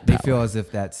with black power. They feel as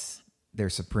if that's their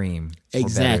supreme.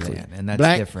 Exactly. Or better than, and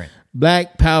that's different.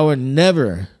 Black power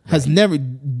has never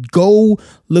go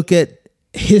look at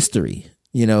history,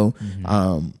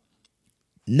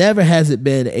 never has it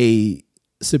been a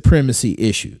supremacy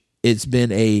issue. It's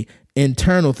been a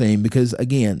internal thing because,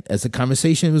 again, as the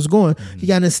conversation was going, you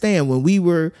got to understand when we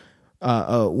were,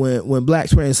 when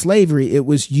blacks were in slavery, it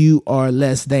was you are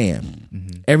less than.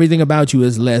 Mm-hmm. Everything about you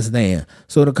is less than.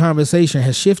 So the conversation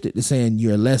has shifted to saying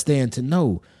you're less than to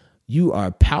no, you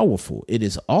are powerful. It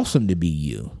is awesome to be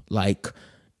you. Like,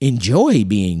 enjoy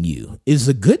being you. It's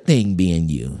a good thing being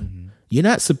you. Mm-hmm. You're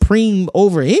not supreme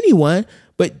over anyone,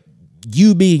 but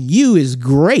you being you is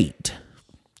great.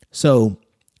 So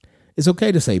it's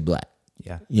okay to say black.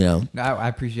 Yeah. I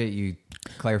appreciate you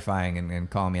clarifying and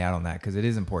calling me out on that because it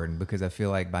is important because I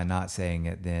feel like by not saying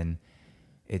it, then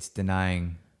it's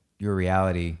denying your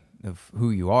reality of who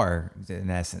you are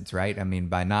in essence, right? I mean,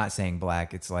 by not saying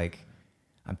black, it's like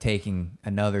I'm taking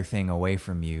another thing away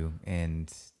from you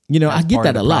and I get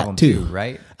that a lot too,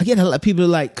 right? I get a lot of people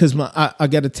like, because I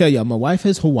got to tell you, my wife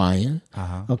is Hawaiian.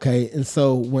 Okay. And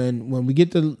so when we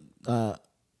get to,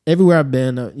 everywhere I've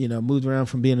been, moved around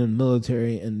from being in the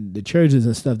military and the churches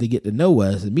and stuff, they get to know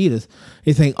us and meet us.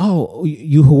 They think, oh,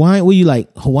 you Hawaiian? What you like,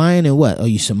 Hawaiian and what? Are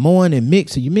you Samoan and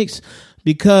mixed? Are you mixed?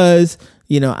 Because,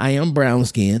 I am brown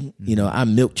skinned,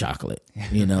 I'm milk chocolate,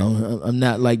 I'm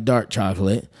not like dark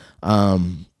chocolate.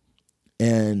 And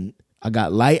I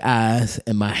got light eyes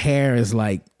and my hair is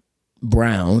like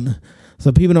brown.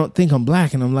 So people don't think I'm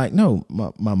black. And I'm like, no,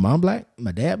 my mom black,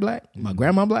 my dad black, my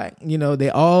grandma black. They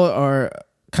all are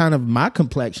kind of my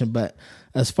complexion. But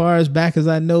as far as back as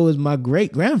I know is my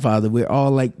great grandfather, we're all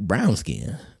like brown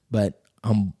skin. But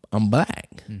I'm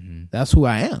black. Mm-hmm. That's who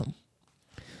I am.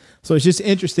 So it's just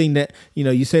interesting that,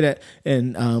 you say that.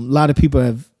 And a lot of people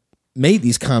have made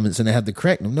these comments and I have to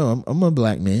correct them. No, I'm a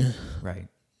black man. Right.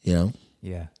 Yeah.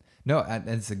 No,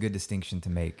 that's a good distinction to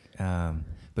make.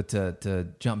 But to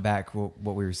jump back, what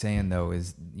we were saying though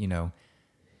is,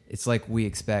 it's like we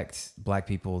expect black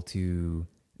people to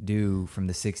do from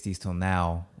the 60s till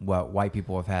now what white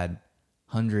people have had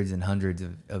hundreds and hundreds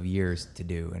of years to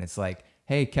do, and it's like,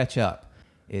 hey, catch up.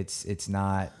 It's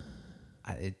not.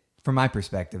 From my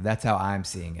perspective, that's how I'm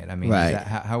seeing it. I mean, right.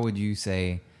 How would you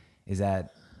say? Is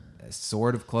that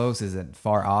sort of close? Is it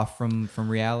far off from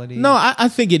reality? No, I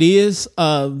think it is.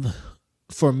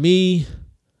 For me,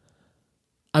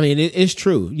 I mean, it's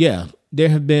true. Yeah, there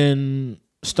have been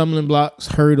stumbling blocks,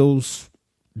 hurdles,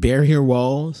 barrier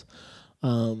walls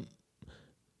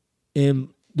in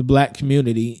the black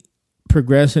community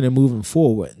progressing and moving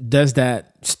forward. Does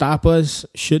that stop us?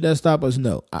 Should that stop us?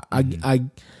 No.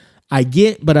 I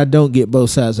get, but I don't get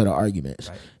both sides of the arguments.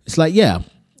 Right. It's like,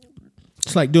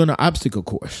 it's like doing an obstacle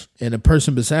course and the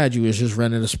person beside you is just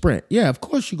running a sprint. Yeah, of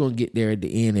course you're going to get there at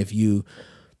the end if you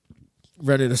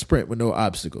running a sprint with no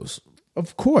obstacles.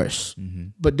 Of course. Mm-hmm.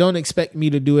 But don't expect me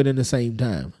to do it in the same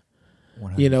time.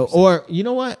 100%. Or you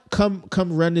know what? Come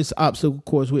run this obstacle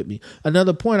course with me.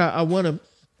 Another point I want to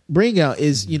bring out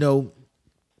is,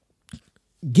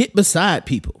 get beside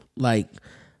people. Like,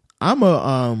 I'm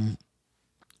a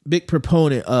big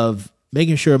proponent of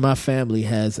making sure my family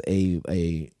has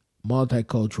a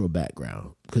multicultural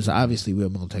background, because obviously we're a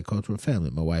multicultural family.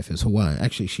 My wife is Hawaiian.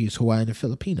 Actually, she's Hawaiian and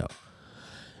Filipino.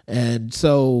 And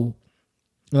so,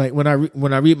 like, when I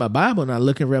read my Bible and I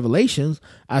look in Revelations,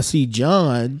 I see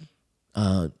John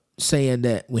saying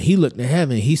that when he looked in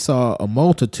heaven, he saw a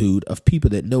multitude of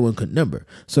people that no one could number.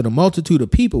 So the multitude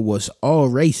of people was all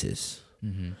races.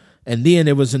 Mm-hmm. And then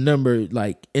there was a number,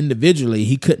 like, individually,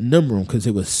 he couldn't number them because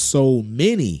there was so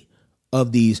many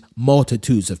of these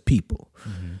multitudes of people.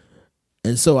 Mm-hmm.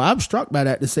 And so I'm struck by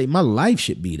that to say my life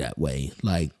should be that way.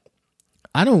 Like,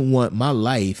 I don't want my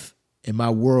life and my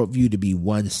worldview to be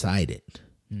one-sided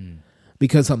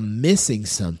because I'm missing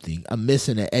something. I'm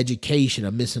missing an education.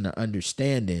 I'm missing an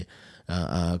understanding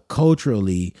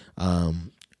culturally,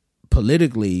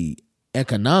 politically,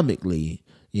 economically,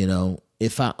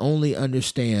 if I only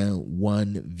understand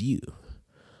one view.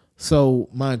 So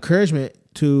my encouragement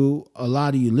to a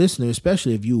lot of you listeners,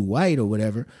 especially if you're white or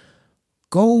whatever,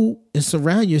 go and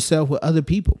surround yourself with other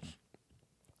people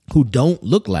who don't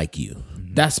look like you.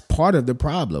 Mm-hmm. That's part of the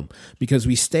problem, because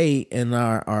we stay in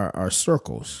our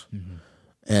circles. Mm-hmm.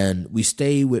 And we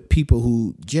stay with people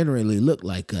who generally look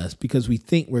like us because we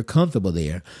think we're comfortable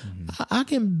there. Mm-hmm. I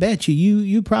can bet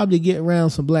you probably get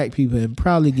around some black people and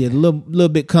probably get a little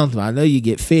bit comfortable. I know you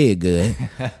get fed good.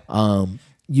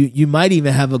 You might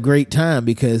even have a great time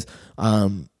because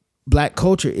black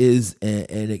culture is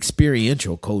an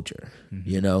experiential culture.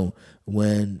 Mm-hmm.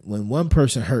 When one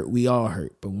person hurt, we all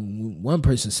hurt. But when one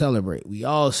person celebrate, we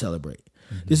all celebrate.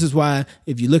 Mm-hmm. This is why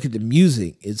if you look at the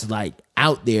music, it's like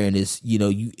out there, and it's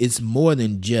it's more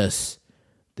than just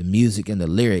the music and the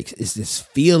lyrics. It's this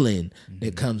feeling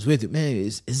that comes with it. Man,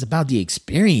 it's about the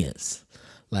experience.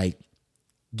 Like,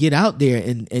 get out there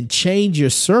and change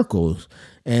your circles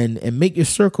and make your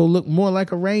circle look more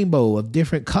like a rainbow of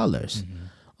different colors.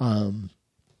 Mm-hmm.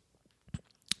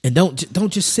 And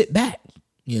don't just sit back.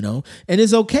 And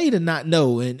it's okay to not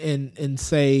know and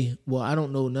say, well, I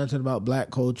don't know nothing about black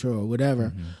culture or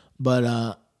whatever, but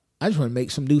I just want to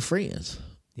make some new friends.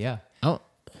 Yeah,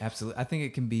 absolutely. I think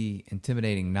it can be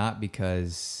intimidating, not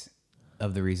because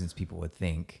of the reasons people would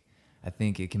think. I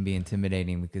think it can be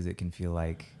intimidating because it can feel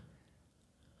like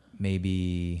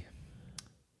maybe,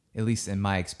 at least in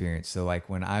my experience. So like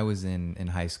when I was in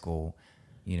high school,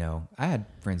 I had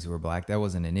friends who were black. That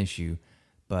wasn't an issue,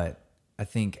 but I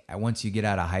think once you get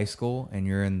out of high school and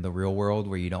you're in the real world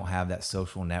where you don't have that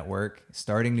social network,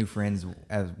 starting new friends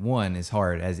is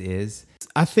hard as is.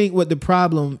 I think what the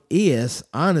problem is,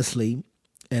 honestly,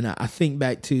 and I think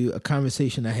back to a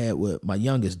conversation I had with my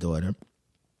youngest daughter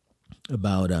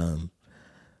about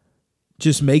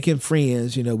just making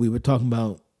friends. We were talking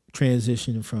about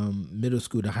transitioning from middle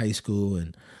school to high school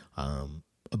and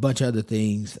a bunch of other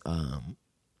things.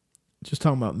 Just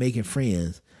talking about making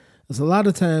friends. Because a lot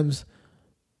of times,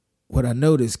 what I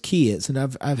notice, kids, and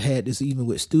I've had this even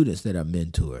with students that I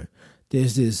mentor,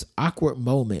 there's this awkward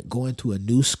moment going to a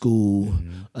new school,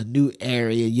 a new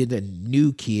area. You're the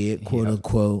new kid, quote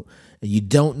unquote, and you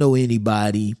don't know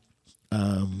anybody,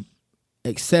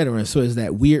 et cetera. So it's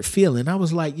that weird feeling. I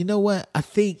was like, you know what? I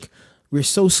think we're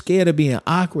so scared of being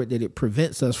awkward that it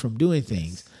prevents us from doing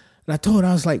things. And I told her,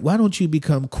 I was like, why don't you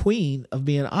become queen of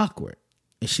being awkward?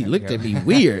 And she looked at me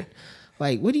weird.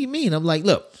 Like, what do you mean? I'm like,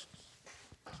 look,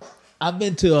 I've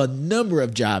been to a number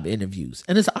of job interviews,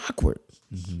 and it's awkward.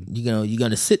 Mm-hmm. You're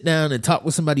going to sit down and talk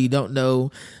with somebody you don't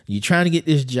know. You're trying to get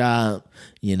this job.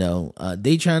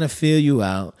 They trying to fill you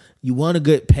out. You want a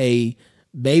good pay.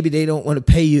 Maybe they don't want to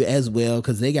pay you as well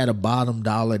because they got a bottom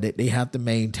dollar that they have to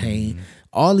maintain. Mm-hmm.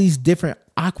 All these different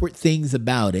awkward things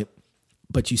about it,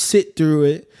 but you sit through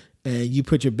it and you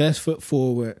put your best foot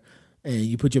forward and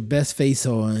you put your best face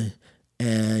on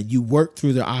and you work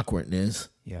through the awkwardness.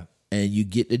 Yeah. And you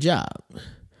get the job.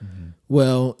 Mm-hmm.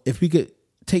 Well, if we could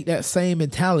take that same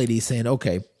mentality saying,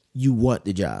 okay, you want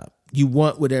the job. You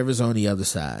want whatever's on the other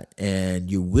side. And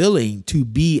you're willing to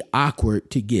be awkward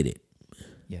to get it.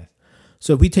 Yeah.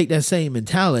 So if we take that same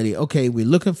mentality, okay, we're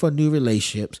looking for new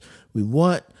relationships. We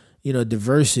want,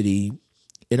 diversity.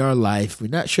 in our life. We're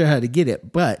not sure how to get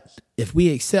it, but if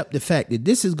we accept the fact that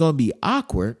this is going to be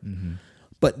awkward,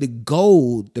 but the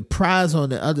goal, the prize on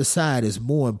the other side is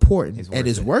more important and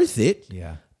is worth it.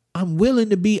 Yeah. I'm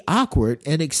willing to be awkward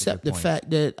and accept the fact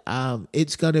that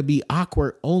it's going to be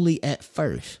awkward only at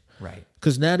first. Right.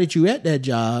 Because now that you're at that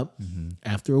job,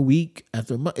 after a week,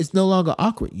 after a month, it's no longer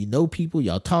awkward. You know people,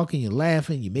 y'all talking, you're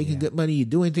laughing, you're making good money, you're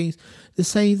doing things. The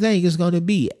same thing is going to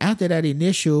be after that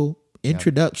initial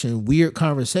introduction, weird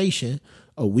conversation,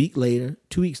 a week later,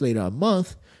 2 weeks later, a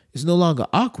month, it's no longer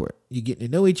awkward. You're getting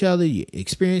to know each other, you're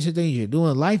experiencing things, you're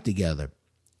doing life together.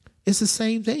 It's the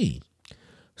same thing.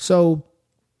 So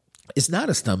it's not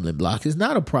a stumbling block. It's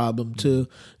not a problem to,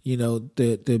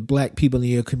 the black people in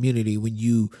your community when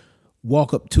you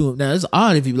walk up to them. Now, it's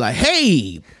odd if you be like,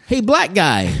 hey, black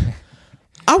guy,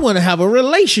 I want to have a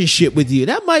relationship with you.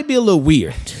 That might be a little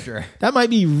weird. Sure. That might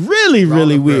be really,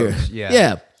 really weird.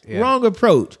 Yeah. Wrong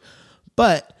approach.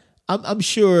 But I'm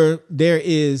sure there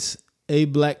is a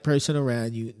black person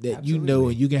around you that you know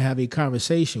and you can have a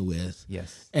conversation with.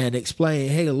 Yes. And explain,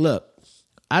 hey, look,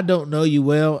 I don't know you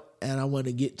well and I want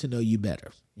to get to know you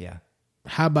better. Yeah.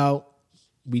 How about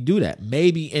we do that?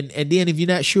 Maybe, and then if you're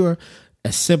not sure,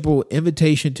 a simple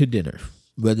invitation to dinner,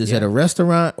 whether it's at a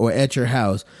restaurant or at your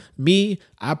house.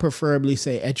 I preferably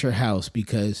say at your house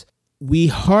because we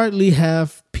hardly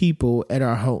have people at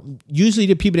our home. Usually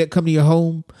the people that come to your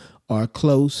home are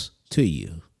close to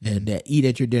you and that eat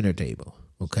at your dinner table.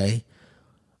 Okay.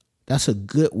 That's a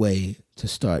good way to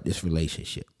start this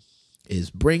relationship,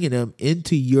 is bringing them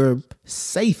into your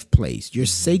safe place, your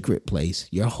sacred place,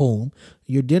 your home,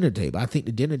 your dinner table. I think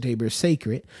the dinner table is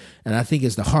sacred, and I think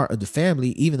it's the heart of the family,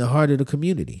 even the heart of the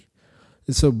community.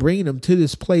 And so bringing them to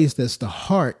this place that's the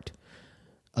heart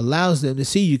allows them to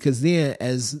see you, because then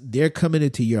as they're coming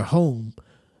into your home,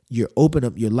 you're opening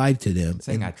up your life to them.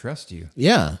 Saying, I trust you.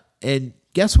 Yeah. And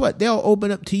guess what? They'll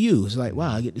open up to you. It's like,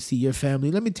 wow, I get to see your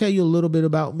family. Let me tell you a little bit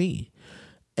about me.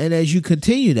 And as you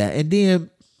continue that, and then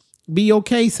be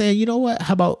okay saying, you know what,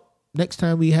 how about next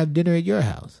time we have dinner at your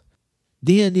house?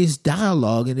 Then this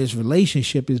dialogue and this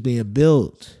relationship is being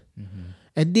built.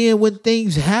 And then when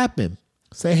things happen,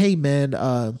 say, hey, man,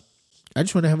 I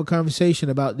just want to have a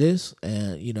conversation about this.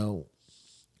 And,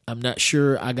 I'm not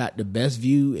sure I got the best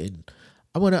view, and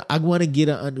I want to get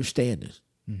an understanding.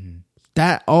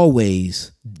 That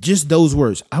always, just those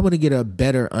words, I want to get a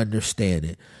better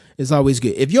understanding. It's always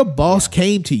good. If your boss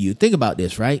came to you, think about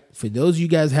this, right? For those of you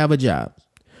guys have a job,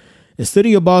 instead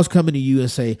of your boss coming to you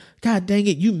and say, God dang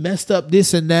it, you messed up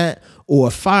this and that, or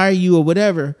fire you or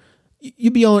whatever,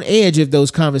 you'd be on edge if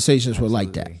those conversations were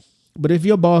like that. But if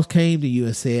your boss came to you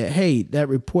and said, hey, that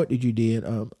report that you did,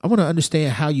 I want to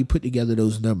understand how you put together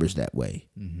those numbers that way.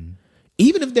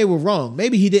 Even if they were wrong,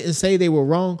 maybe he didn't say they were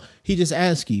wrong. He just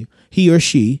asked you, he or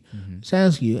she just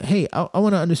asked you, hey, I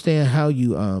want to understand how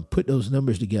you put those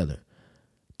numbers together.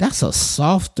 That's a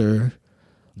softer,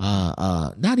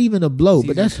 not even a blow,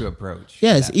 but that's to approach.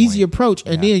 Yeah, it's easy approach.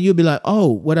 And then you'll be like,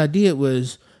 oh, what I did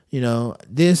was,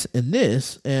 this and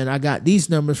this, and I got these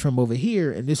numbers from over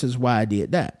here, and this is why I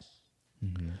did that.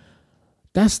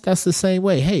 That's the same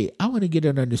way. Hey, I want to get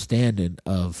an understanding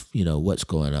of, what's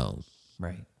going on.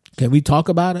 Right. Can we talk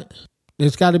about it?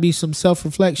 There's got to be some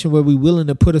self-reflection where we're willing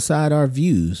to put aside our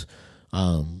views,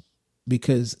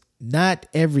 because not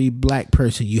every black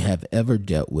person you have ever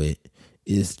dealt with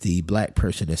is the black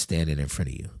person that's standing in front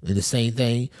of you. And the same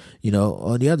thing,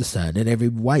 on the other side, not every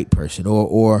white person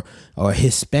or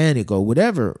Hispanic or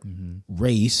whatever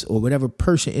race or whatever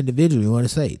person, individual you want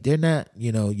to say, they're not,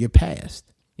 your past.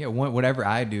 Yeah, whatever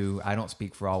I do, I don't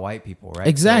speak for all white people, right?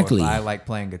 Exactly. So if I like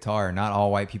playing guitar, not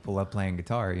all white people love playing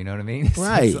guitar. You know what I mean?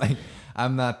 Right. It's like,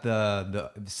 I'm not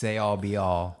the say all be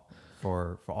all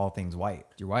for all things white.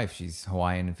 Your wife, she's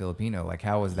Hawaiian and Filipino. Like,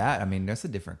 how was that? I mean, that's a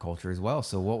different culture as well.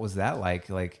 So what was that like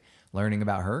learning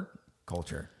about her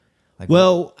culture?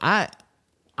 Well,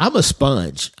 I'm a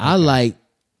sponge. Okay.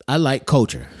 I like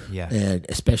culture. Yeah. And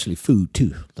especially food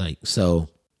too. So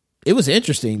it was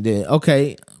interesting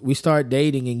that, we start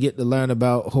dating and get to learn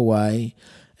about Hawaii.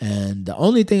 And the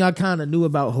only thing I kind of knew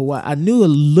about Hawaii, I knew a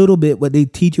little bit what they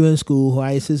teach you in school.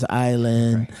 Hawaii is this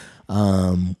island.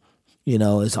 Right.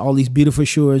 It's all these beautiful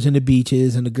shores and the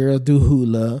beaches, and the girls do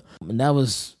hula. And that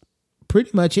was pretty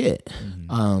much it.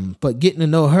 But getting to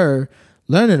know her,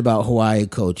 learning about Hawaiian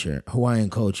culture,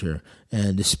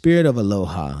 and the spirit of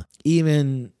aloha,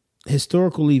 even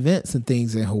historical events and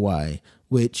things in Hawaii,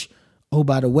 which, oh,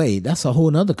 by the way, that's a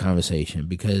whole nother conversation,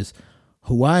 because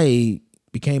Hawaii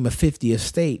became a 50th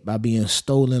state by being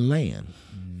stolen land.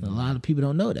 A lot of people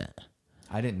don't know that.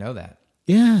 I didn't know that.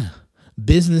 Yeah.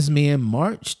 Businessmen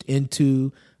marched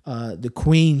into the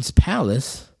Queen's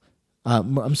Palace.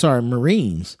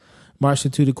 Marines marched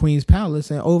into the Queen's Palace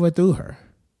and overthrew her.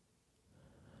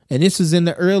 And this was in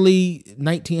the early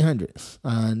 1900s.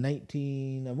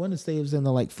 I want to say it was in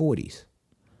the 40s.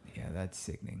 Yeah, that's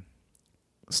sickening.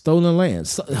 Stolen land.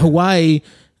 So, Hawaii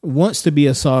wants to be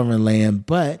a sovereign land,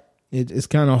 but it's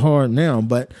kind of hard now.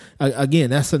 But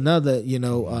again, that's another,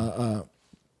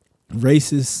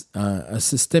 racist, a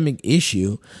systemic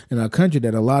issue in our country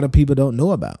that a lot of people don't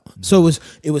know about. So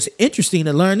it was interesting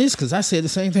to learn this because I said the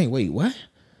same thing. Wait, what?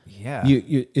 Yeah,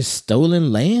 it's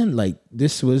stolen land. Like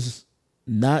this was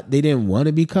not. They didn't want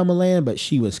to become a land, but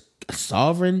she was a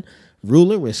sovereign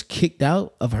ruler. Was kicked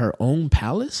out of her own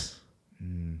palace.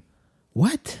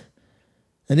 What?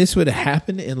 And this would have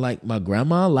happened in my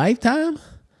grandma's lifetime.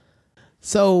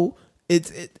 So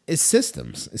it's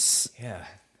systems. Yeah.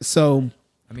 So.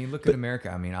 I mean, look at America.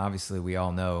 I mean, obviously, we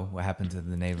all know what happened to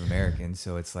the Native Americans.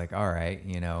 So it's like, all right,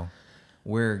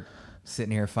 we're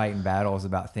sitting here fighting battles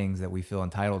about things that we feel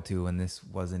entitled to, and this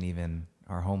wasn't even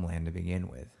our homeland to begin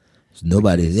with.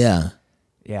 Nobody's, yeah.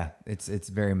 Yeah, it's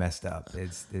very messed up.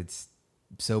 It's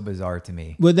so bizarre to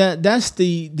me. Well, that's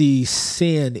the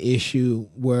sin issue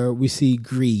where we see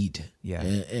greed. Yeah,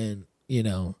 and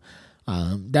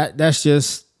that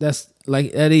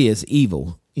is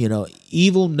evil.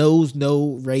 Evil knows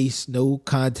no race, no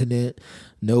continent,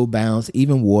 no bounds,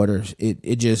 even waters.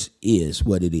 It just is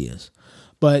what it is.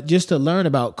 But just to learn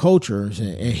about cultures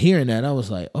and hearing that, I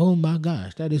was like, oh my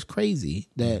gosh, that is crazy.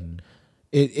 That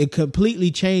it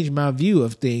completely changed my view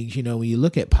of things, when you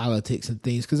look at politics and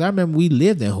things. Because I remember we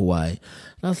lived in Hawaii. And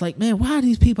I was like, man, why are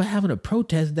these people having a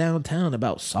protest downtown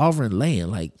about sovereign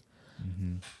land? Like,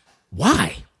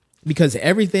 why? Because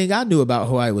everything I knew about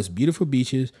Hawaii was beautiful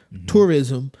beaches,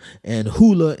 tourism, and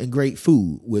hula and great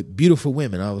food with beautiful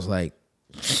women. I was like,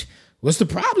 what's the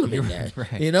problem in that?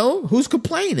 Right. Who's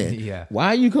complaining? Yeah. Why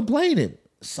are you complaining?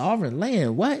 Sovereign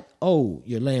land. What? Oh,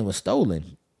 your land was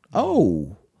stolen.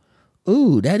 Oh,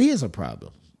 ooh, that is a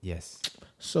problem. Yes.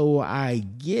 So I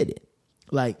get it.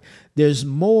 Like, there's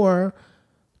more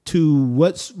to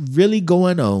what's really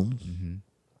going on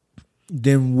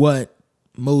than what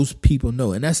most people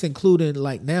know. And that's including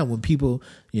now when people,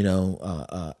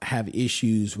 have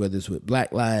issues, whether it's with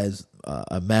Black Lives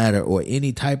Matter or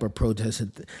any type of protest,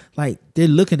 they're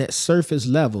looking at surface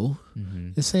level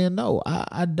and saying, no,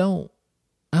 I don't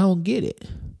get it.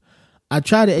 I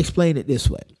try to explain it this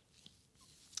way.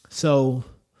 So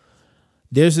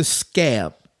there's a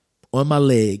scab on my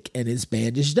leg and it's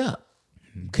bandaged up.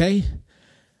 Okay.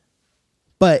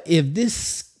 But if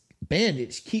this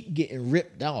bandage keep getting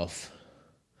ripped off,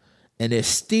 and there's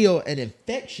still an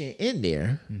infection in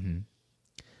there,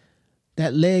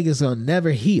 that leg is going to never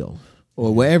heal.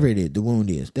 Or wherever it is, the wound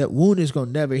is. That wound is going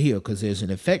to never heal because there's an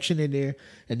infection in there,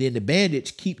 and then the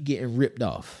bandage keep getting ripped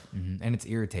off. And it's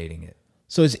irritating it.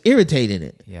 So it's irritating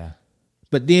it. Yeah.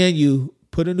 But then you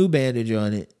put a new bandage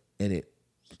on it, and it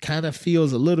kind of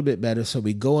feels a little bit better, so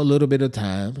we go a little bit of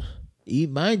time.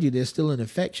 Mind you, there's still an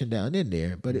infection down in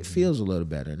there, but it feels a little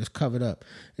better, and it's covered up.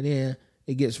 And then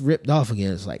it gets ripped off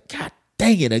again. It's like, God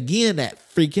dang it, again, that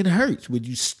freaking hurts. Would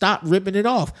you stop ripping it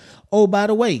off? Oh, by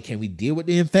the way, can we deal with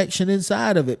the infection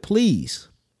inside of it, please?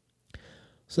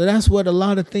 So that's what a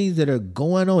lot of things that are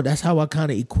going on. That's how I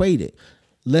kind of equate it.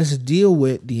 Let's deal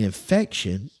with the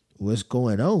infection, what's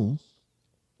going on,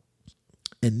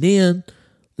 and then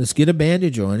let's get a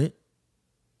bandage on it,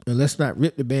 and let's not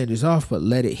rip the bandage off, but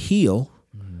let it heal.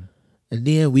 And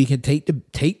then we can take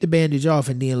the bandage off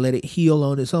and then let it heal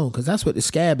on its own. Because that's what the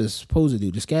scab is supposed to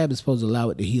do. The scab is supposed to allow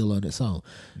it to heal on its own.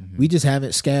 We just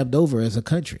haven't scabbed over as a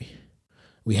country.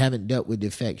 We haven't dealt with the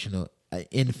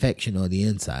infection on the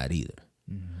inside either.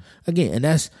 Again,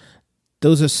 and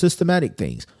those are systematic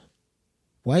things.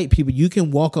 White people, you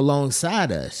can walk alongside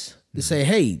us to say,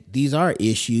 hey, these are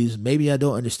issues. Maybe I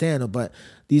don't understand them, but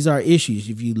these are issues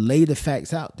if you lay the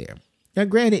facts out there. Now,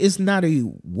 granted, it's not a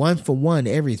one-for-one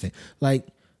everything. Like,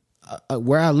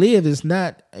 where I live is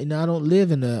not, I don't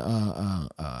live in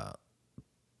a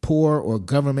poor or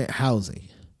government housing.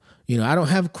 I don't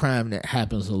have crime that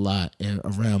happens a lot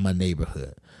around my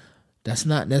neighborhood. That's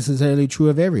not necessarily true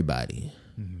of everybody,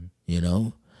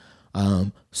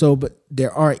 but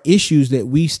there are issues that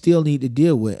we still need to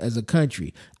deal with as a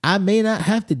country. I may not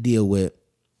have to deal with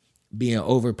being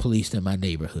over-policed in my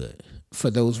neighborhood for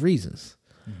those reasons.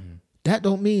 That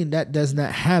don't mean that does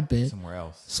not happen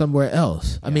somewhere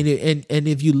else. Yeah. I mean, and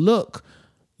if you look,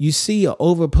 you see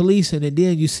over policing, and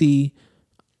then you see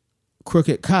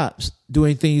crooked cops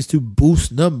doing things to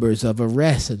boost numbers of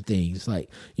arrests and things like,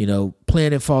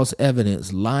 planting false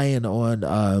evidence, lying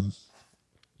on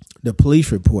the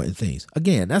police reporting things.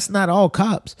 Again, that's not all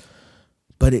cops,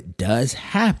 but it does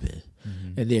happen.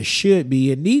 And there should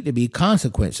be and need to be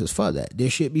consequences for that. There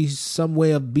should be some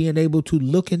way of being able to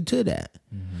look into that.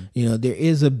 You know, there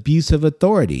is abuse of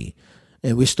authority,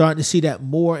 and we're starting to see that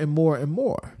more and more and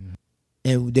more.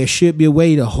 And there should be a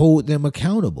way to hold them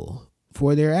accountable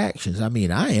for their actions. I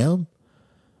mean, I am.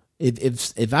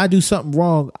 If I do something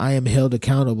wrong, I am held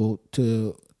accountable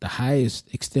to the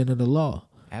highest extent of the law.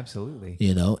 Absolutely.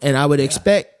 You know, and I would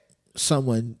expect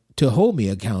someone to hold me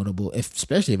accountable,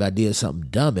 especially if I did something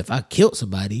dumb. If I killed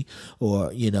somebody,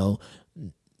 or, you know,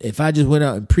 if I just went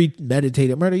out and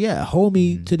premeditated murder, hold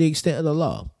me to the extent of the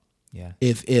law. Yeah.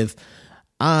 If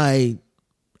I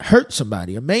hurt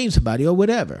somebody or maim somebody or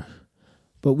whatever,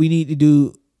 but we need to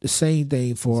do the same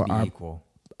thing for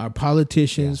our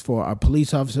politicians, for our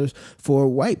police officers, for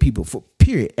white people, for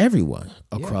period, everyone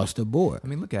across the board. I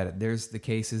mean, look at it. There's the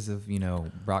cases of, you know,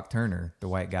 Brock Turner, the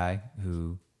white guy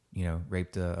who, you know,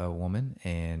 raped a woman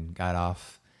and got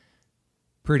off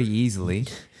pretty easily.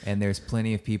 And there's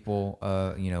plenty of people,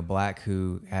 you know, black,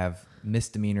 who have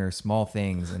misdemeanor small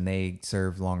things and they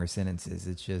serve longer sentences.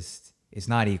 It's just, it's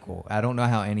not equal. I don't know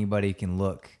how anybody can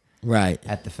look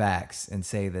at the facts and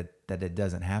say that it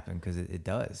doesn't happen, because it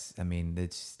does. I mean,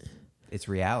 it's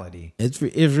reality. It's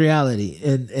reality.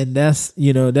 And that's,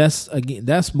 you know,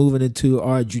 that's moving into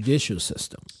our judicial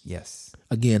system. Yes.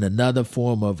 Again, another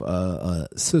form of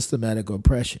systematic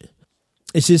oppression.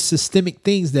 It's just systemic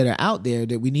things that are out there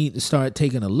that we need to start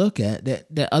taking a look at,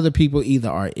 that other people either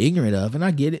are ignorant of. And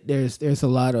I get it. There's a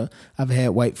lot of, I've had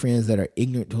white friends that are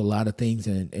ignorant to a lot of things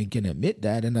and can admit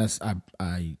that. And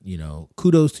I you know,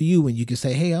 kudos to you when you can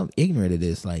say, hey, I'm ignorant of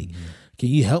this. Like, can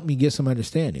you help me get some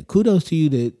understanding? Kudos to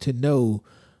you to know,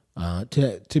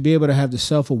 to be able to have the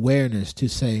self-awareness to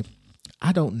say,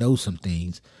 I don't know some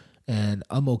things. And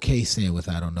I'm okay saying what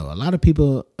I don't know. A lot of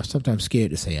people are sometimes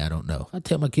scared to say, I don't know. I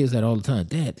tell my kids that all the time.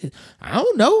 Dad, I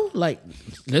don't know. Like,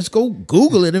 let's go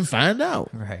Google it and find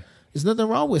out. Right. There's nothing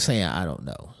wrong with saying, I don't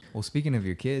know. Well, speaking of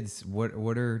your kids, what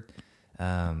are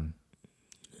some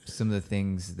of the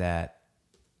things that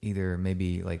either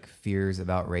maybe like fears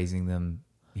about raising them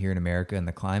here in America and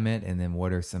the climate? And then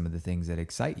what are some of the things that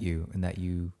excite you and that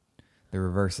the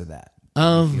reverse of that,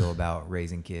 you feel about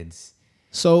raising kids?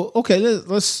 So, okay,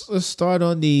 let's start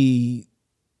on the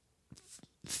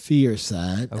fear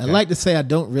side. Okay. I like to say I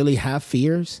don't really have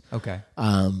fears. Okay.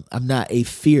 I'm not a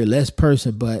fearless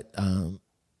person, but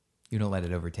you don't let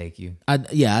it overtake you. I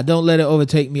don't let it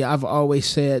overtake me. I've always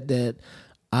said that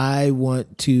I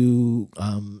want to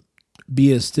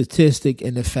be a statistic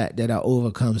in the fact that I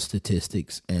overcome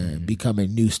statistics and become a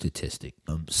new statistic.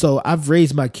 So I've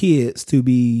raised my kids to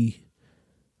be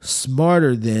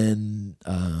smarter than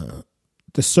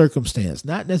the circumstance,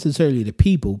 not necessarily the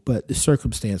people, but the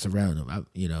circumstance around them.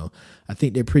 I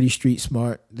think they're pretty street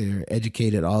smart. They're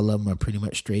educated. All of them are pretty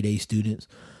much straight A students.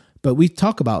 But we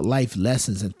talk about life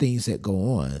lessons and things that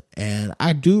go on. And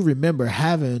I do remember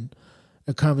having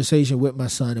a conversation with my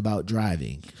son about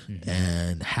driving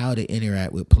and how to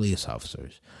interact with police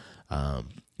officers. And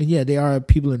yeah, they are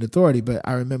people in authority, but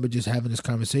I remember just having this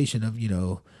conversation of,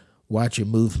 watch your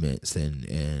movements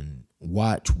and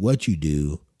watch what you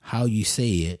do, how you say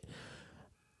it.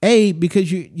 A,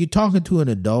 because you're talking to an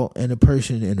adult and a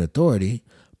person in authority,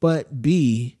 but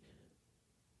B,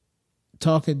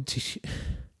 talking to...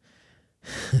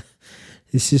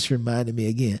 This just reminded me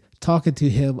again, talking to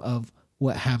him of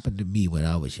what happened to me when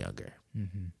I was younger.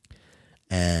 Mm-hmm.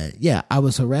 And yeah, I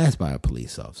was harassed by a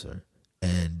police officer.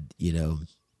 And,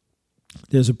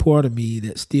 there's a part of me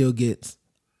that still gets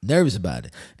nervous about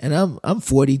it. And I'm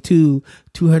 42,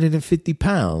 250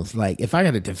 pounds. Like, if I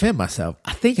got to defend myself,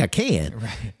 I think I can.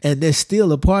 Right. And there's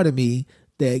still a part of me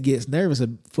that gets nervous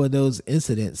for those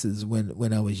incidences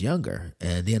when I was younger.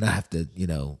 And then I have to,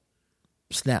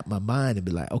 snap my mind and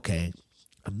be like, okay,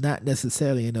 I'm not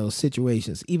necessarily in those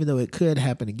situations, even though it could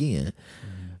happen again.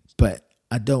 Mm-hmm. But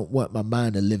I don't want my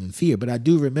mind to live in fear. But I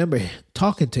do remember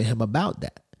talking to him about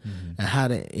that and how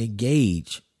to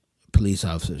engage police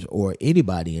officers or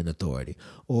anybody in authority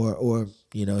or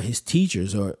his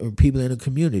teachers or people in the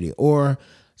community or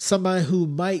somebody who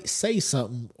might say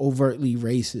something overtly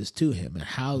racist to him and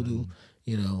how to,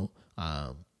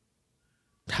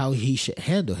 how he should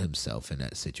handle himself in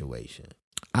that situation.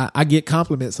 I get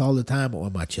compliments all the time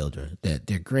on my children that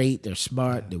they're great, they're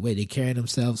smart, the way they carry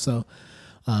themselves. So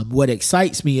what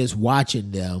excites me is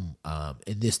watching them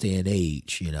in this day and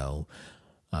age,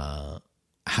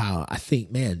 how I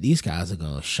think, man, these guys are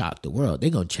going to shock the world. They're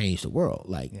going to change the world.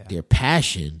 Like their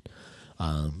passion,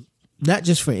 not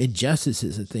just for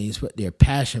injustices and things, but their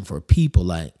passion for people.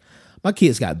 Like my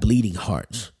kids got bleeding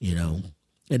hearts,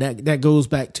 And that goes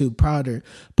back to part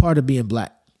of being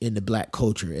black in the black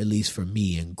culture, at least for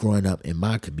me, and growing up in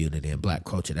my community and black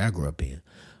culture that I grew up in.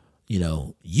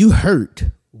 You hurt,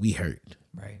 we hurt.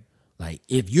 Right. Like,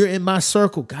 if you're in my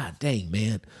circle, God dang,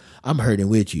 man, I'm hurting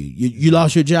with you. You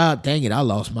lost your job? Dang it, I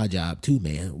lost my job too,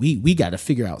 man. We got to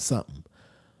figure out something.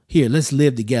 Here, let's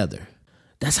live together.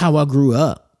 That's how I grew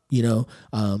up,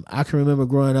 I can remember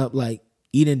growing up, like,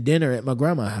 eating dinner at my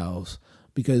grandma's house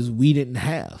because we didn't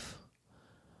have.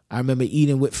 I remember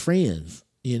eating with friends,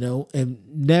 and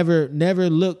never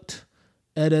looked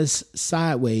at us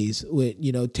sideways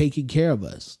with, taking care of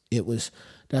us.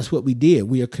 That's what we did.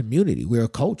 We're a community. We're a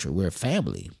culture. We're a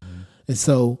family. Mm-hmm. And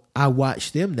so I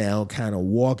watched them now kind of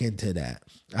walk into that.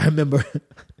 I remember,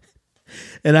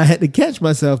 and I had to catch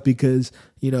myself because,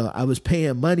 I was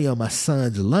paying money on my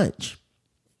son's lunch.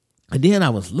 And then I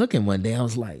was looking one day, I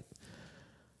was like,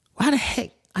 why the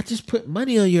heck? I just put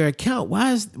money on your account.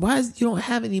 Why is you don't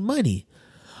have any money?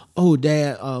 Oh,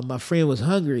 Dad, my friend was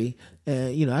hungry,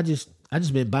 and I just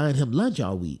been buying him lunch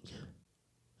all week.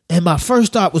 And my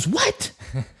first thought was, what?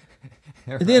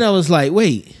 Right. And then I was like,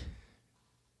 wait.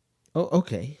 Oh,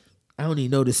 okay. I don't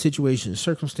even know the situation and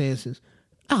circumstances.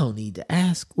 I don't need to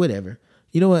ask. Whatever.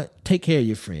 You know what? Take care of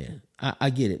your friend. I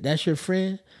get it. That's your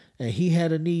friend, and he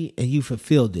had a need, and you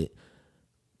fulfilled it.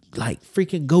 Like,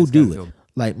 freaking go do it.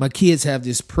 Like, my kids have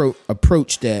this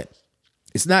approach that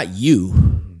it's not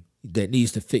you that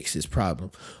needs to fix this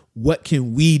problem. What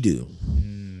can we do?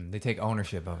 They take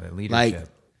ownership of it, leadership. Like,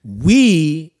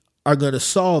 we are going to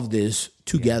solve this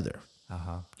together. Yeah.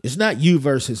 Uh-huh. It's not you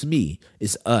versus me.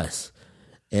 It's us.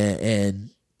 And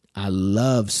I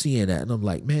love seeing that. And I'm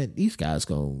like, man, these guys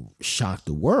going to shock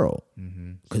the world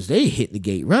because they hit the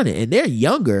gate running. And they're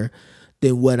younger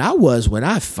than what I was when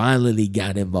I finally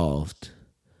got involved.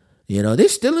 They're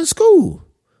still in school.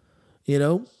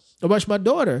 I watch my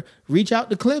daughter reach out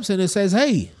to Clemson and says,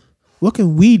 hey, what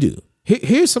can we do?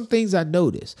 Here's some things I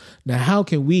noticed. Now, how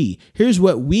can we? Here's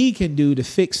what we can do to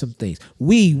fix some things.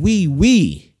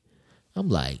 We. I'm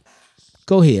like,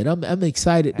 go ahead. I'm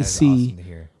excited to see awesome to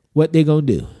hear. What they're going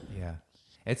to do. Yeah.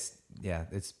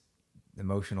 It's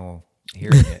emotional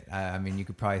hearing it. I mean, you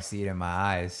could probably see it in my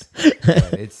eyes.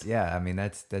 But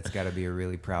that's got to be a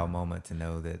really proud moment to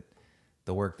know that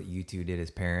the work that you two did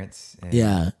as parents and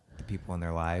the people in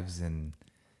their lives, and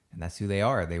that's who they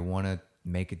are. They want to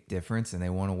make a difference and they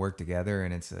want to work together.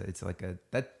 And it's like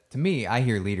that to me, I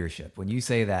hear leadership. When you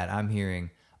say that, I'm hearing,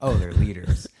 they're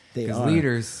leaders. Because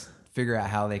leaders figure out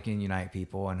how they can unite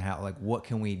people and how, like, what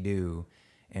can we do,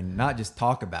 and not just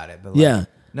talk about it, but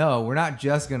no, we're not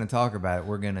just going to talk about it.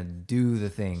 We're going to do the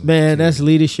thing. Man, that's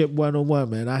leadership 101,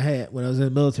 man. When I was in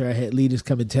the military, I had leaders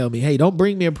come and tell me, hey, don't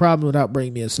bring me a problem without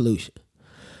bringing me a solution.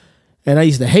 And I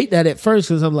used to hate that at first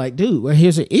because I'm like, dude, well,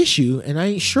 here's an issue and I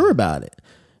ain't sure about it.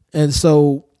 And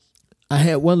so I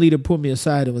had one leader pull me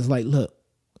aside and was like, look,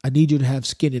 I need you to have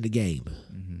skin in the game.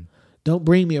 Mm-hmm. Don't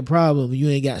bring me a problem when you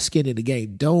ain't got skin in the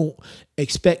game. Don't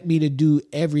expect me to do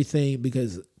everything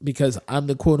because I'm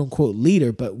the quote unquote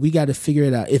leader, but we got to figure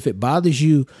it out. If it bothers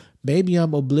you, maybe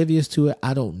I'm oblivious to it.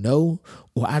 I don't know,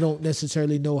 or I don't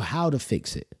necessarily know how to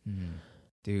fix it. Mm-hmm.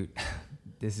 Dude,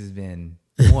 this has been...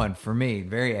 one, for me,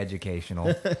 very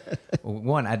educational.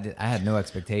 One, I had no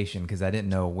expectation because I didn't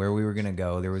know where we were going to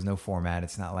go. There was no format.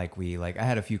 It's not like I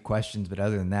had a few questions, but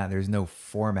other than that, there's no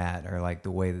format or like the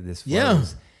way that this flows.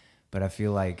 Yeah. But I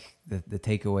feel like the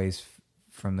takeaways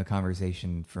from the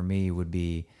conversation for me would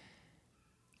be,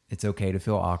 it's okay to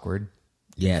feel awkward.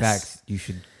 Yes. In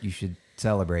fact, you should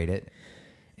celebrate it.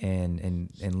 And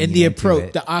the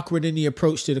approach, the awkward in the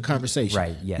approach to the conversation.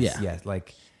 Right. Yes. Yeah. Yes.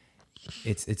 Like,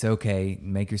 it's okay.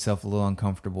 Make yourself a little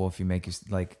uncomfortable if you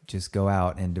just go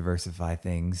out and diversify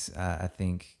things. I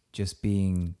think just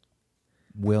being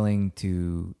willing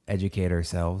to educate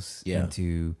ourselves and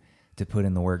to put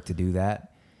in the work to do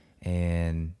that,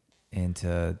 and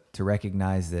to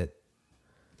recognize that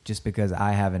just because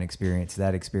I have an experience,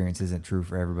 that experience isn't true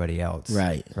for everybody else.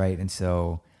 Right. And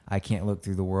so I can't look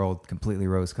through the world completely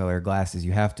rose-colored glasses.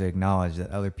 You have to acknowledge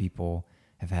that other people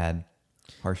have had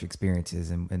harsh experiences,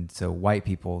 and so white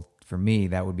people, for me,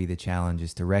 that would be the challenge,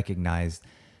 is to recognize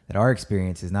that our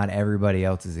experience is not everybody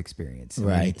else's experience.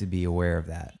 Right. We need to be aware of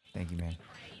that. Thank you, man.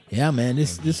 Yeah, man.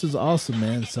 This is awesome,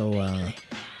 man. So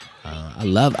I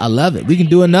love it. We can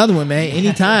do another one, man.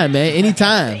 Anytime, man.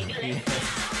 Anytime.